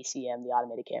the ACM, the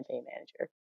automated campaign manager.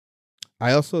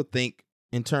 I also think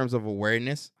in terms of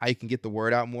awareness, how you can get the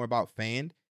word out more about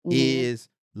FAND Hmm. is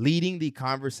leading the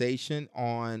conversation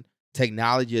on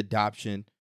technology adoption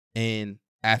and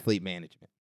athlete management,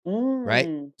 right?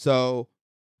 Mm, So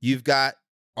you've got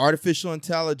artificial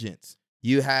intelligence.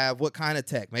 You have what kind of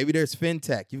tech? Maybe there's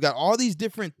fintech. You've got all these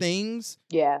different things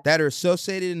yeah, that are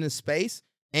associated in the space.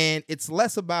 And it's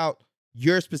less about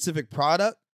your specific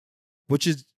product, which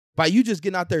is by you just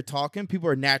getting out there talking, people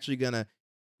are naturally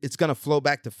it's gonna flow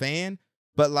back to FAN.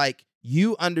 But like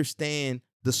you understand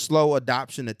the slow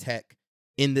adoption of tech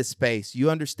in this space. You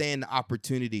understand the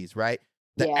opportunities, right?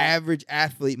 The yeah. average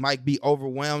athlete might be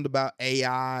overwhelmed about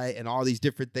AI and all these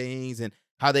different things and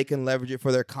how they can leverage it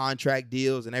for their contract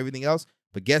deals and everything else.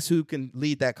 But guess who can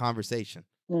lead that conversation?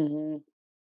 Hmm.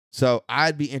 So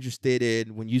I'd be interested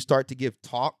in when you start to give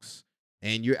talks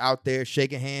and you're out there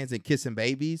shaking hands and kissing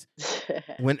babies.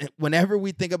 Whenever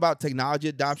we think about technology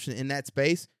adoption in that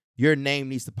space, your name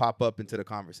needs to pop up into the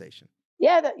conversation.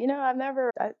 Yeah, I've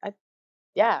never,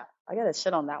 yeah, I got to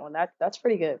shit on that one. That's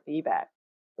pretty good feedback.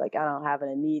 Like I don't have an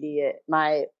immediate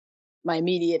my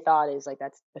immediate thought is like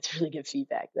that's really good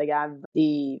feedback. Like I'm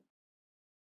the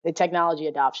technology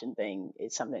adoption thing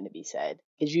is something to be said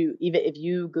because you even if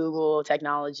you Google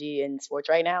technology in sports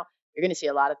right now, you're going to see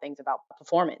a lot of things about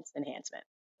performance enhancement,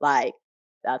 like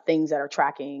things that are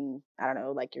tracking. I don't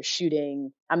know, like you're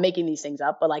shooting. I'm making these things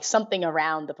up, but like something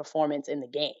around the performance in the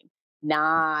game,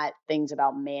 not things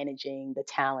about managing the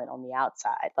talent on the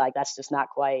outside. Like that's just not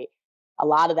quite. A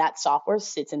lot of that software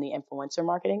sits in the influencer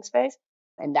marketing space,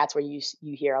 and that's where you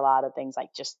hear a lot of things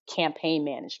like just campaign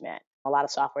management, a lot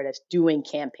of software that's doing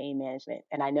campaign management.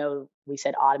 And I know we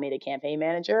said automated campaign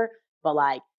manager, but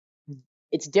like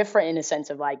it's different in a sense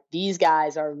of like these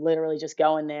guys are literally just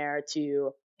going there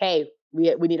to, hey, we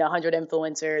need 100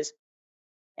 influencers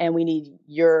and we need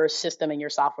your system and your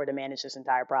software to manage this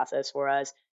entire process for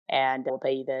us. And we'll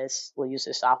pay you this. We'll use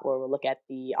this software. We'll look at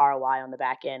the ROI on the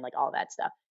back end, like all that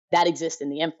stuff. That exists in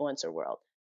the influencer world.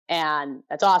 And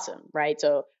that's awesome, right?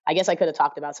 So I guess I could have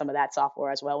talked about some of that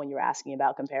software as well when you were asking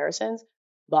about comparisons,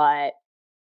 but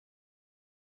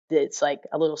it's like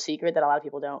a little secret that a lot of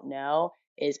people don't know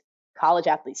is college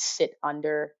athletes sit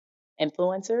under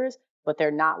influencers, but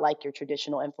they're not like your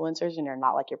traditional influencers and they're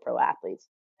not like your pro athletes.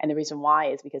 And the reason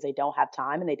why is because they don't have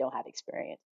time and they don't have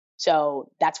experience. So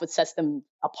that's what sets them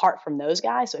apart from those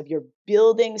guys. So if you're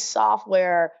building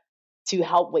software to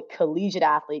help with collegiate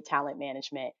athlete talent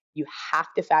management, you have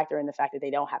to factor in the fact that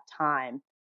they don't have time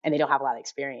and they don't have a lot of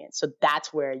experience. So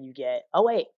that's where you get, oh,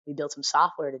 wait, we built some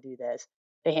software to do this,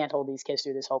 to handhold these kids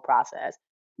through this whole process.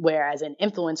 Whereas in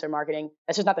influencer marketing,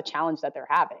 that's just not the challenge that they're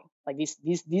having. Like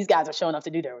these guys are showing up to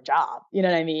do their job. You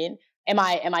know what I mean? Am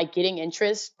I getting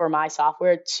interest for my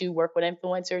software to work with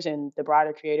influencers in the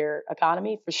broader creator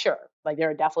economy? For sure. Like there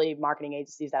are definitely marketing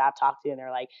agencies that I've talked to and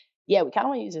they're like, yeah, we kind of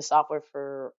want to use this software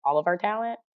for all of our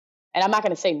talent. And I'm not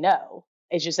going to say no.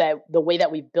 It's just that the way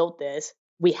that we built this,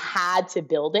 we had to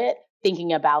build it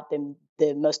thinking about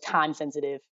the most time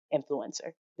sensitive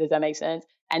influencer. Does that make sense?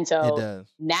 And It so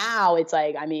does. now it's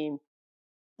like, I mean,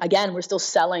 again, we're still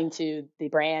selling to the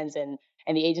brands and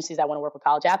the agencies that want to work with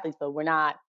college athletes, but we're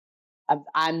not,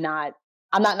 I'm not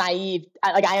I'm not naive.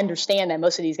 I understand that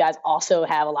most of these guys also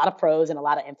have a lot of pros and a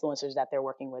lot of influencers that they're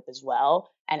working with as well,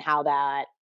 and how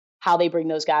they bring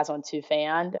those guys onto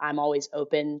FAND. I'm always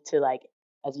open to like,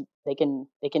 as they can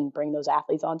bring those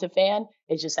athletes onto FAND.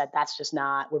 It's just that that's just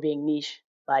not, we're being niche.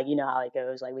 Like, you know how it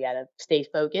goes. Like, we got to stay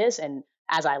focused. And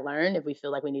as I learned, if we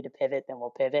feel like we need to pivot, then we'll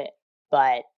pivot.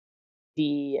 But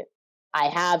the I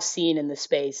have seen in the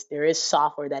space, there is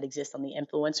software that exists on the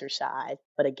influencer side.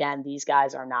 But again, these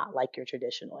guys are not like your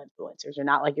traditional influencers. They're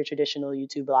not like your traditional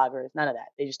YouTube bloggers, none of that.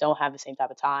 They just don't have the same type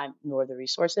of time nor the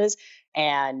resources.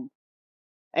 And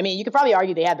I mean, you could probably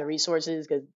argue they have the resources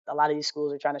because a lot of these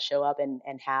schools are trying to show up and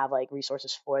have like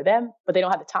resources for them, but they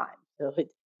don't have the time. So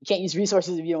you can't use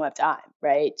resources if you don't have time,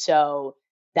 right? So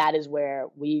that is where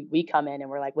we come in and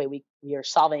we're like, wait, we are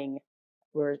solving,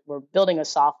 we're building a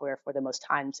software for the most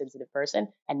time sensitive person,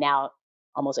 and now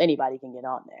almost anybody can get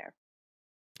on there.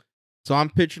 So I'm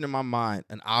picturing in my mind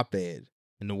an op-ed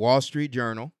in the Wall Street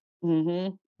Journal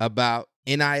about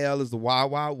NIL is the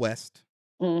Wild Wild West,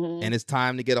 and it's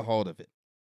time to get a hold of it.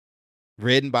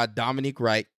 Written by Dominique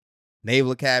Wright,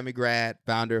 Naval Academy grad,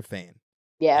 founder of FAND.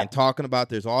 Yeah. And talking about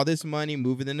there's all this money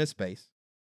moving into space.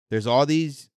 There's all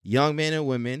these young men and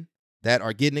women that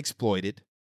are getting exploited.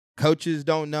 Coaches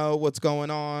don't know what's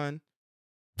going on.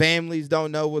 Families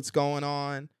don't know what's going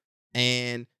on.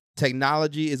 And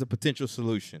technology is a potential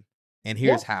solution. And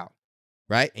here's how,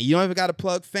 right? And you don't even got to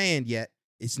plug FAND yet.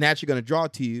 It's naturally going to draw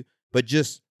to you. But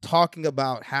just talking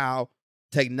about how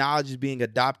technology is being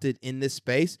adopted in this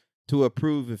space to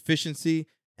improve efficiency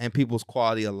and people's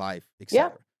quality of life,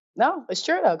 etc. Yeah, no, it's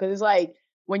true though, because it's like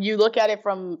when you look at it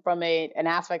from an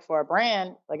aspect for a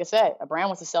brand, like I said, a brand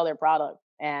wants to sell their product,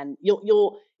 and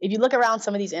you'll if you look around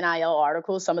some of these NIL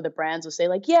articles, some of the brands will say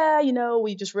like, yeah, you know,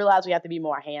 we just realized we have to be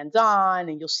more hands-on,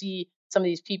 and you'll see some of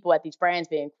these people at these brands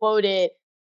being quoted,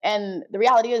 and the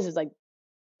reality is like,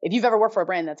 if you've ever worked for a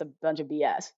brand, that's a bunch of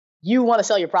BS. You want to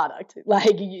sell your product,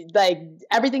 like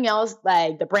everything else,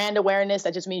 like the brand awareness.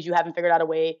 That just means you haven't figured out a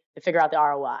way to figure out the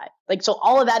ROI. Like, so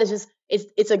all of that is just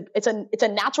it's a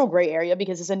natural gray area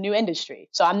because it's a new industry.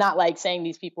 So I'm not like saying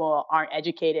these people aren't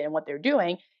educated in what they're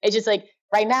doing. It's just like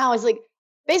right now, it's like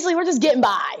basically we're just getting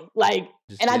by. Like,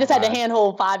 I just had to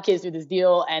handhold 5 kids through this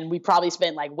deal, and we probably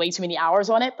spent like way too many hours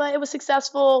on it, but it was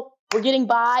successful. We're getting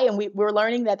by, and we're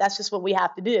learning that that's just what we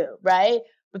have to do, right?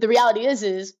 But the reality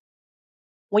is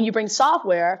when you bring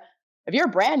software, if you're a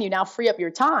brand, you now free up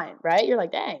your time, right? You're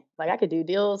like, dang, like I could do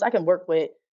deals. I can work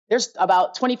with, there's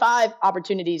about 25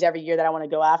 opportunities every year that I want to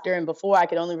go after. And before I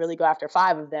could only really go after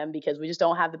 5 of them because we just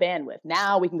don't have the bandwidth.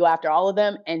 Now we can go after all of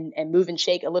them and move and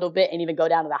shake a little bit and even go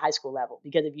down to the high school level.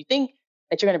 Because if you think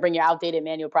that you're going to bring your outdated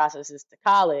manual processes to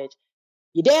college,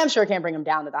 you damn sure can't bring them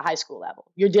down to the high school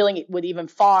level. You're dealing with even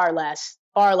far less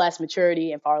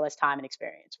maturity and far less time and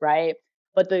experience, right?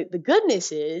 But the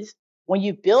goodness is, when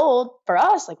you build, for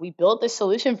us, like we built this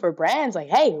solution for brands, like,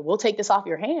 hey, we'll take this off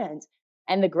your hands.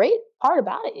 And the great part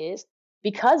about it is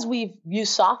because we've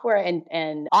used software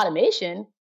and automation,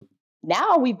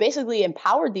 now we've basically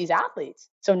empowered these athletes.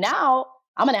 So now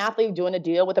I'm an athlete doing a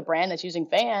deal with a brand that's using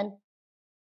FAND.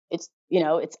 It's,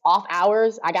 it's off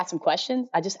hours. I got some questions.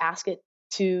 I just ask it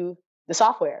to the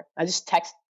software. I just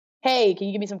text, hey, can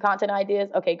you give me some content ideas?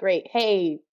 Okay, great.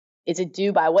 Hey, is it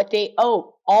due by what date?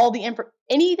 Oh, all the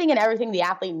anything and everything the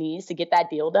athlete needs to get that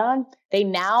deal done, they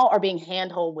now are being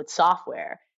handheld with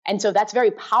software. And so that's very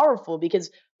powerful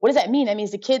because what does that mean? That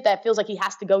means the kid that feels like he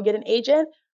has to go get an agent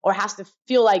or has to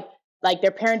feel like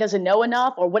their parent doesn't know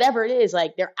enough or whatever it is,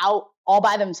 like they're out all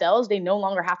by themselves. They no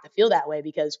longer have to feel that way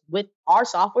because with our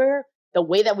software, the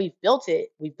way that we've built it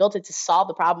to solve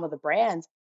the problem of the brands.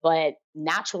 But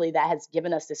naturally, that has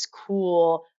given us this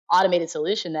cool automated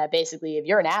solution that basically, if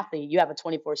you're an athlete, you have a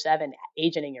 24/7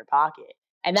 agent in your pocket.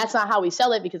 And that's not how we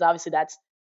sell it because obviously that's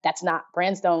not,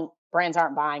 brands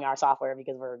aren't buying our software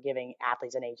because we're giving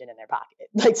athletes an agent in their pocket.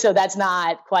 Like, so that's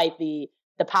not quite the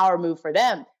power move for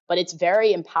them, but it's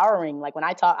very empowering. Like when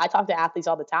I talk to athletes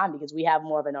all the time because we have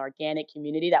more of an organic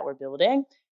community that we're building.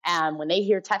 And when they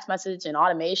hear text message and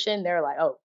automation, they're like,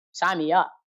 oh, sign me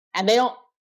up. And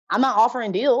I'm not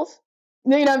offering deals.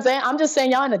 You know what I'm saying? I'm just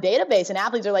saying y'all in the database, and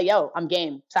athletes are like, yo, I'm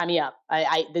game. Sign me up.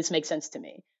 This makes sense to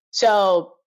me.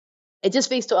 So it just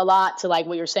speaks to a lot to like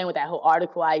what you're saying with that whole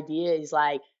article idea is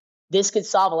like, this could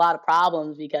solve a lot of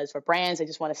problems because for brands, they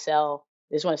just want to sell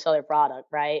their product,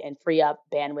 right? And free up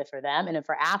bandwidth for them. And then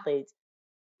for athletes,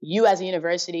 you as a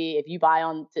university, if you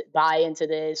buy into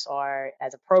this, or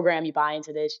as a program, you buy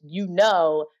into this, you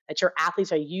know that your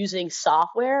athletes are using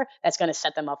software that's going to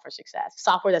set them up for success.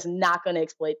 Software that's not going to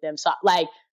exploit them. So like,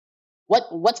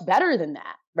 what's better than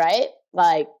that, right?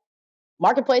 Like,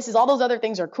 marketplaces, all those other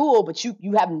things are cool, but you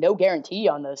have no guarantee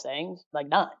on those things, like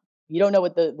none. You don't know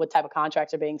what type of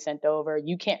contracts are being sent over.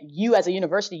 You as a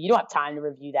university, you don't have time to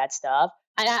review that stuff.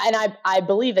 And I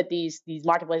believe that these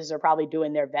marketplaces are probably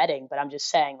doing their vetting, but I'm just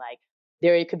saying, like,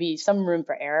 there could be some room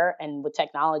for error, and with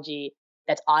technology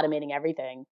that's automating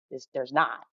everything, there's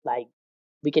not. Like,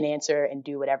 we can answer and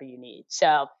do whatever you need.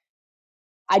 So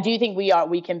I do think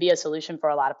we can be a solution for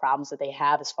a lot of problems that they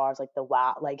have, as far as like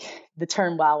the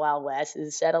term Wild Wild West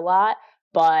is said a lot,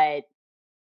 but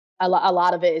a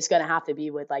lot of it is going to have to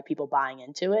be with like people buying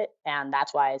into it. And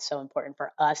that's why it's so important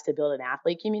for us to build an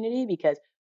athlete community, because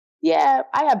yeah,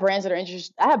 I have brands that are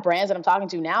interested. I have brands that I'm talking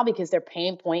to now because their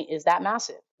pain point is that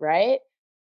massive, right?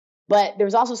 But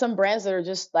there's also some brands that are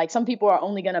just like, some people are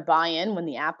only going to buy in when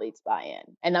the athletes buy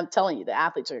in. And I'm telling you, the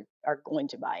athletes are going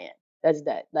to buy in. That's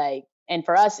that. Like, and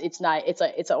for us, it's not, it's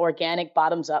an organic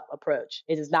bottoms up approach.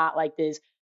 It is not like this,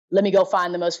 let me go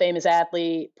find the most famous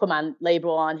athlete, put my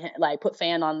label on, like put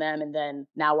FAND on them, and then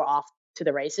now we're off to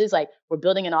the races. Like, we're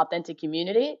building an authentic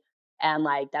community, and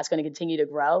like that's going to continue to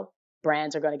grow.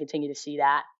 Brands are going to continue to see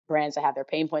that. Brands that have their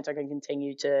pain points are going to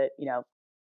continue to,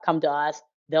 come to us.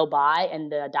 They'll buy,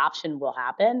 and the adoption will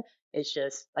happen. It's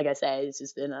just, like I say, it's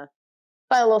just been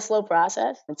probably a little slow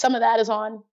process. And some of that is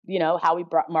on, how we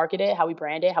market it, how we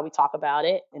brand it, how we talk about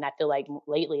it. And I feel like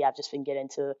lately I've just been getting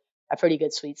to a pretty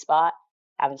good sweet spot,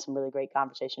 having some really great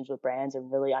conversations with brands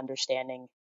and really understanding,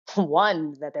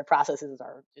 one, that their processes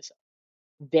are just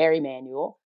very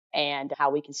manual, and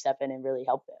how we can step in and really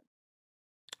help them.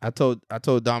 I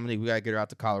told Dominique we gotta get her out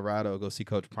to Colorado, go see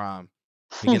Coach Prime.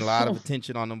 We get a lot of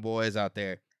attention on them boys out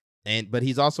there, but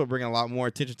he's also bringing a lot more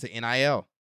attention to NIL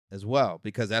as well,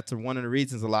 because that's one of the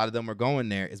reasons a lot of them are going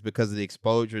there, is because of the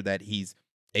exposure that he's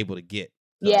able to get.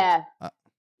 So, yeah,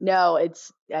 no,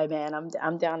 it's, hey man,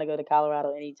 I'm down to go to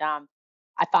Colorado anytime.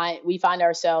 We find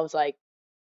ourselves like,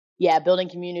 building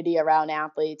community around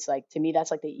athletes. Like, to me, that's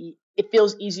like it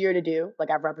feels easier to do. Like,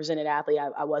 I've represented athlete.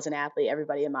 I was an athlete.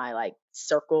 Everybody in my like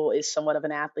circle is somewhat of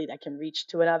an athlete that can reach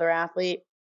to another athlete.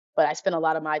 But I spend a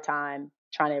lot of my time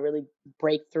trying to really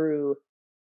break through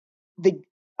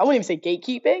I wouldn't even say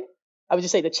gatekeeping. I would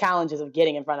just say the challenges of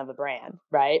getting in front of a brand,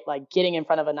 right? Like, getting in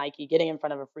front of a Nike, getting in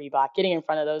front of a Reebok, getting in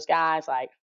front of those guys. Like,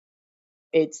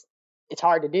 it's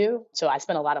hard to do. So I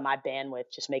spend a lot of my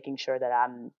bandwidth just making sure that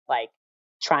I'm like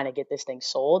trying to get this thing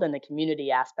sold, and the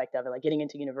community aspect of it, like getting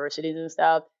into universities and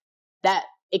stuff, that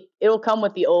it'll come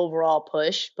with the overall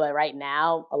push. But right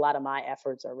now, a lot of my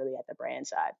efforts are really at the brand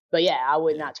side. But yeah, I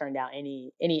would not turn down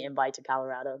any invite to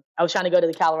Colorado. I was trying to go to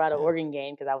the Colorado Oregon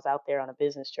game because I was out there on a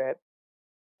business trip,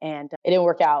 and it didn't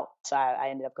work out. So I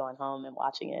ended up going home and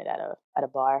watching it at a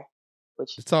bar,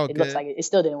 which it's all it good. looks like it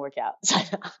still didn't work out.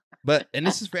 And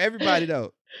this is for everybody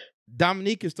though.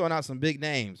 Dominique is throwing out some big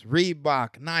names: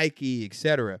 Reebok, Nike,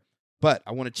 etc. But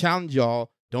I want to challenge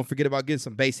y'all. Don't forget about getting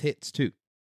some base hits too.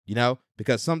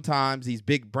 Because sometimes these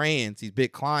big brands, these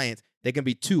big clients, they can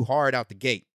be too hard out the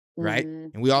gate, right?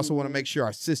 Mm-hmm. And we also want to make sure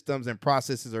our systems and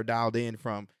processes are dialed in,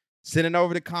 from sending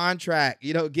over the contract,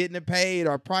 getting it paid,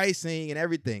 our pricing and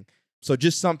everything. So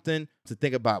just something to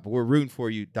think about. But we're rooting for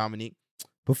you, Dominique.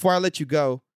 Before I let you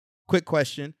go, quick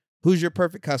question. Who's your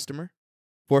perfect customer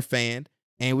for FAND?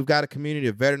 And we've got a community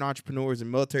of veteran entrepreneurs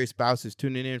and military spouses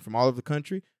tuning in from all over the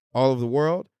country, all over the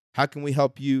world. How can we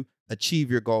help you achieve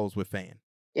your goals with FAND?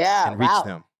 Yeah, and reach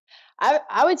them.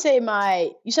 I would say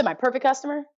you said my perfect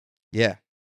customer? Yeah.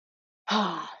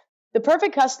 The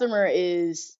perfect customer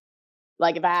is,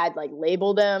 like, if I had like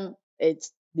labeled them,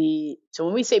 so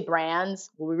when we say brands,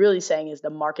 what we're really saying is the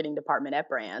marketing department at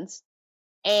brands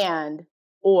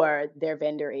or their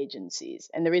vendor agencies.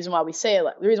 And the reason why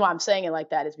the reason why I'm saying it like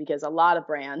that is because a lot of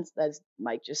brands, as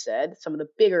Mike just said, some of the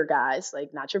bigger guys,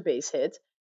 like not your base hits,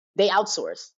 they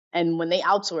outsource. And when they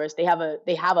outsource, they have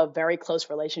a very close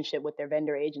relationship with their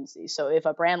vendor agency. So if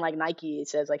a brand like Nike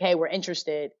says like, hey, we're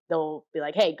interested, they'll be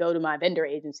like, hey, go to my vendor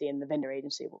agency, and the vendor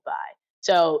agency will buy.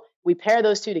 So we pair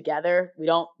those two together. We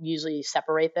don't usually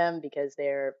separate them, because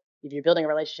if you're building a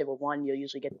relationship with one, you'll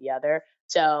usually get the other.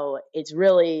 So it's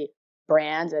really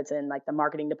brands that's in like the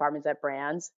marketing departments at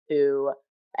brands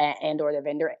and or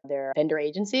their vendor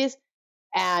agencies.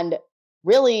 And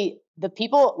really the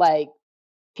people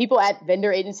at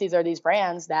vendor agencies are these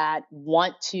brands that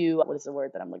want to, what is the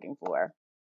word that I'm looking for?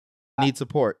 Need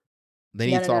support. They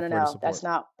need software to support.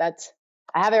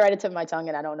 I have it right at the tip of my tongue,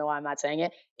 and I don't know why I'm not saying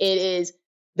it. It is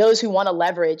those who want to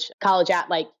leverage college I'm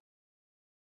like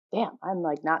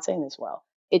not saying this well.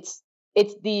 It's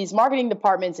these marketing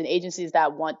departments and agencies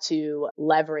that want to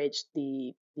leverage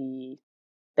I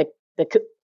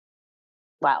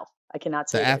cannot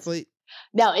say the this. athlete?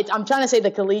 No, I'm trying to say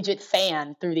the collegiate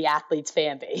fan through the athlete's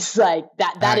fan base. Like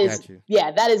that I is, got you.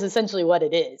 yeah, that is essentially what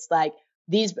it is. Like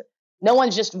no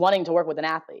one's just wanting to work with an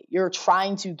athlete. You're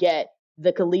trying to get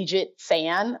the collegiate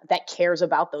fan that cares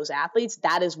about those athletes.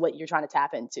 That is what you're trying to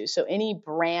tap into. So any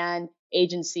brand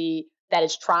agency that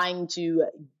is trying to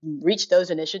reach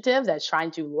those initiatives, that's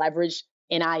trying to leverage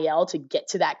NIL to get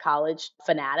to that college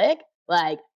fanatic,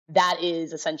 like that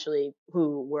is essentially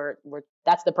who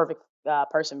that's the perfect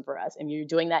person for us. And you're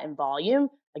doing that in volume.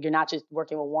 Like you're not just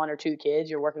working with 1 or 2 kids.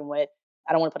 You're working with,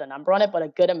 I don't want to put a number on it, but a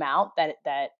good amount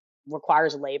that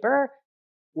requires labor.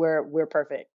 We're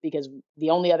perfect, because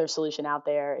the only other solution out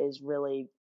there is really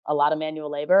a lot of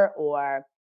manual labor or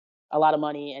a lot of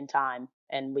money and time.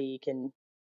 And we're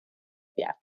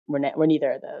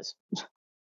neither of those.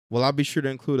 Well, I'll be sure to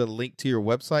include a link to your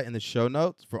website in the show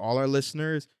notes for all our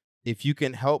listeners. If you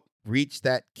can help reach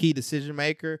that key decision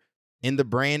maker in the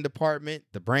brand department,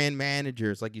 the brand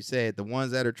managers, like you said, the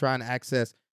ones that are trying to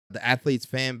access the athlete's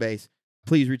fan base,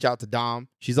 please reach out to Dom.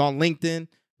 She's on LinkedIn,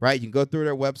 right? You can go through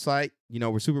their website.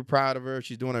 We're super proud of her.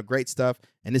 She's doing a great stuff.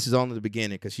 And this is only the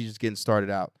beginning because she's just getting started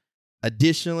out.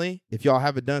 Additionally, if y'all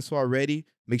haven't done so already,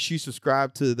 make sure you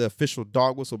subscribe to the official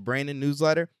Dog Whistle Brandon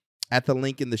newsletter at the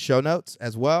link in the show notes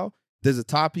as well. If there's a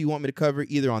topic you want me to cover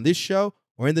either on this show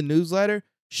or in the newsletter,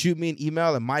 shoot me an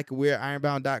email at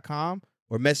mike@ironbound.com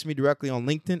or message me directly on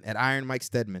LinkedIn at Iron Mike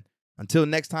Stedman. Until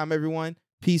next time, everyone,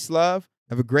 peace, love.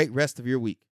 Have a great rest of your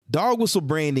week. Dog Whistle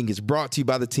Branding is brought to you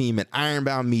by the team at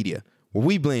Ironbound Media, where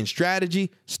we blend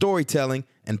strategy, storytelling,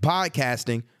 and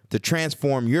podcasting to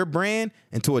transform your brand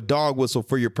into a dog whistle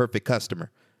for your perfect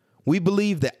customer. We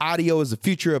believe that audio is the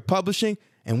future of publishing,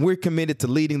 and we're committed to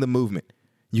leading the movement.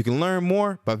 You can learn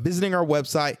more by visiting our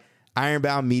website,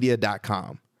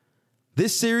 ironboundmedia.com.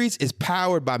 This series is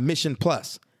powered by Mission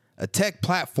Plus, a tech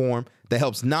platform that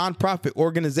helps nonprofit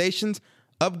organizations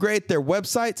upgrade their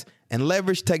websites and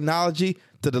leverage technology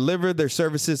to deliver their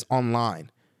services online.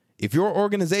 If your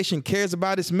organization cares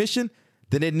about its mission,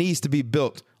 then it needs to be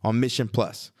built on Mission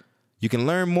Plus. You can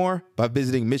learn more by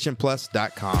visiting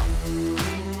missionplus.com.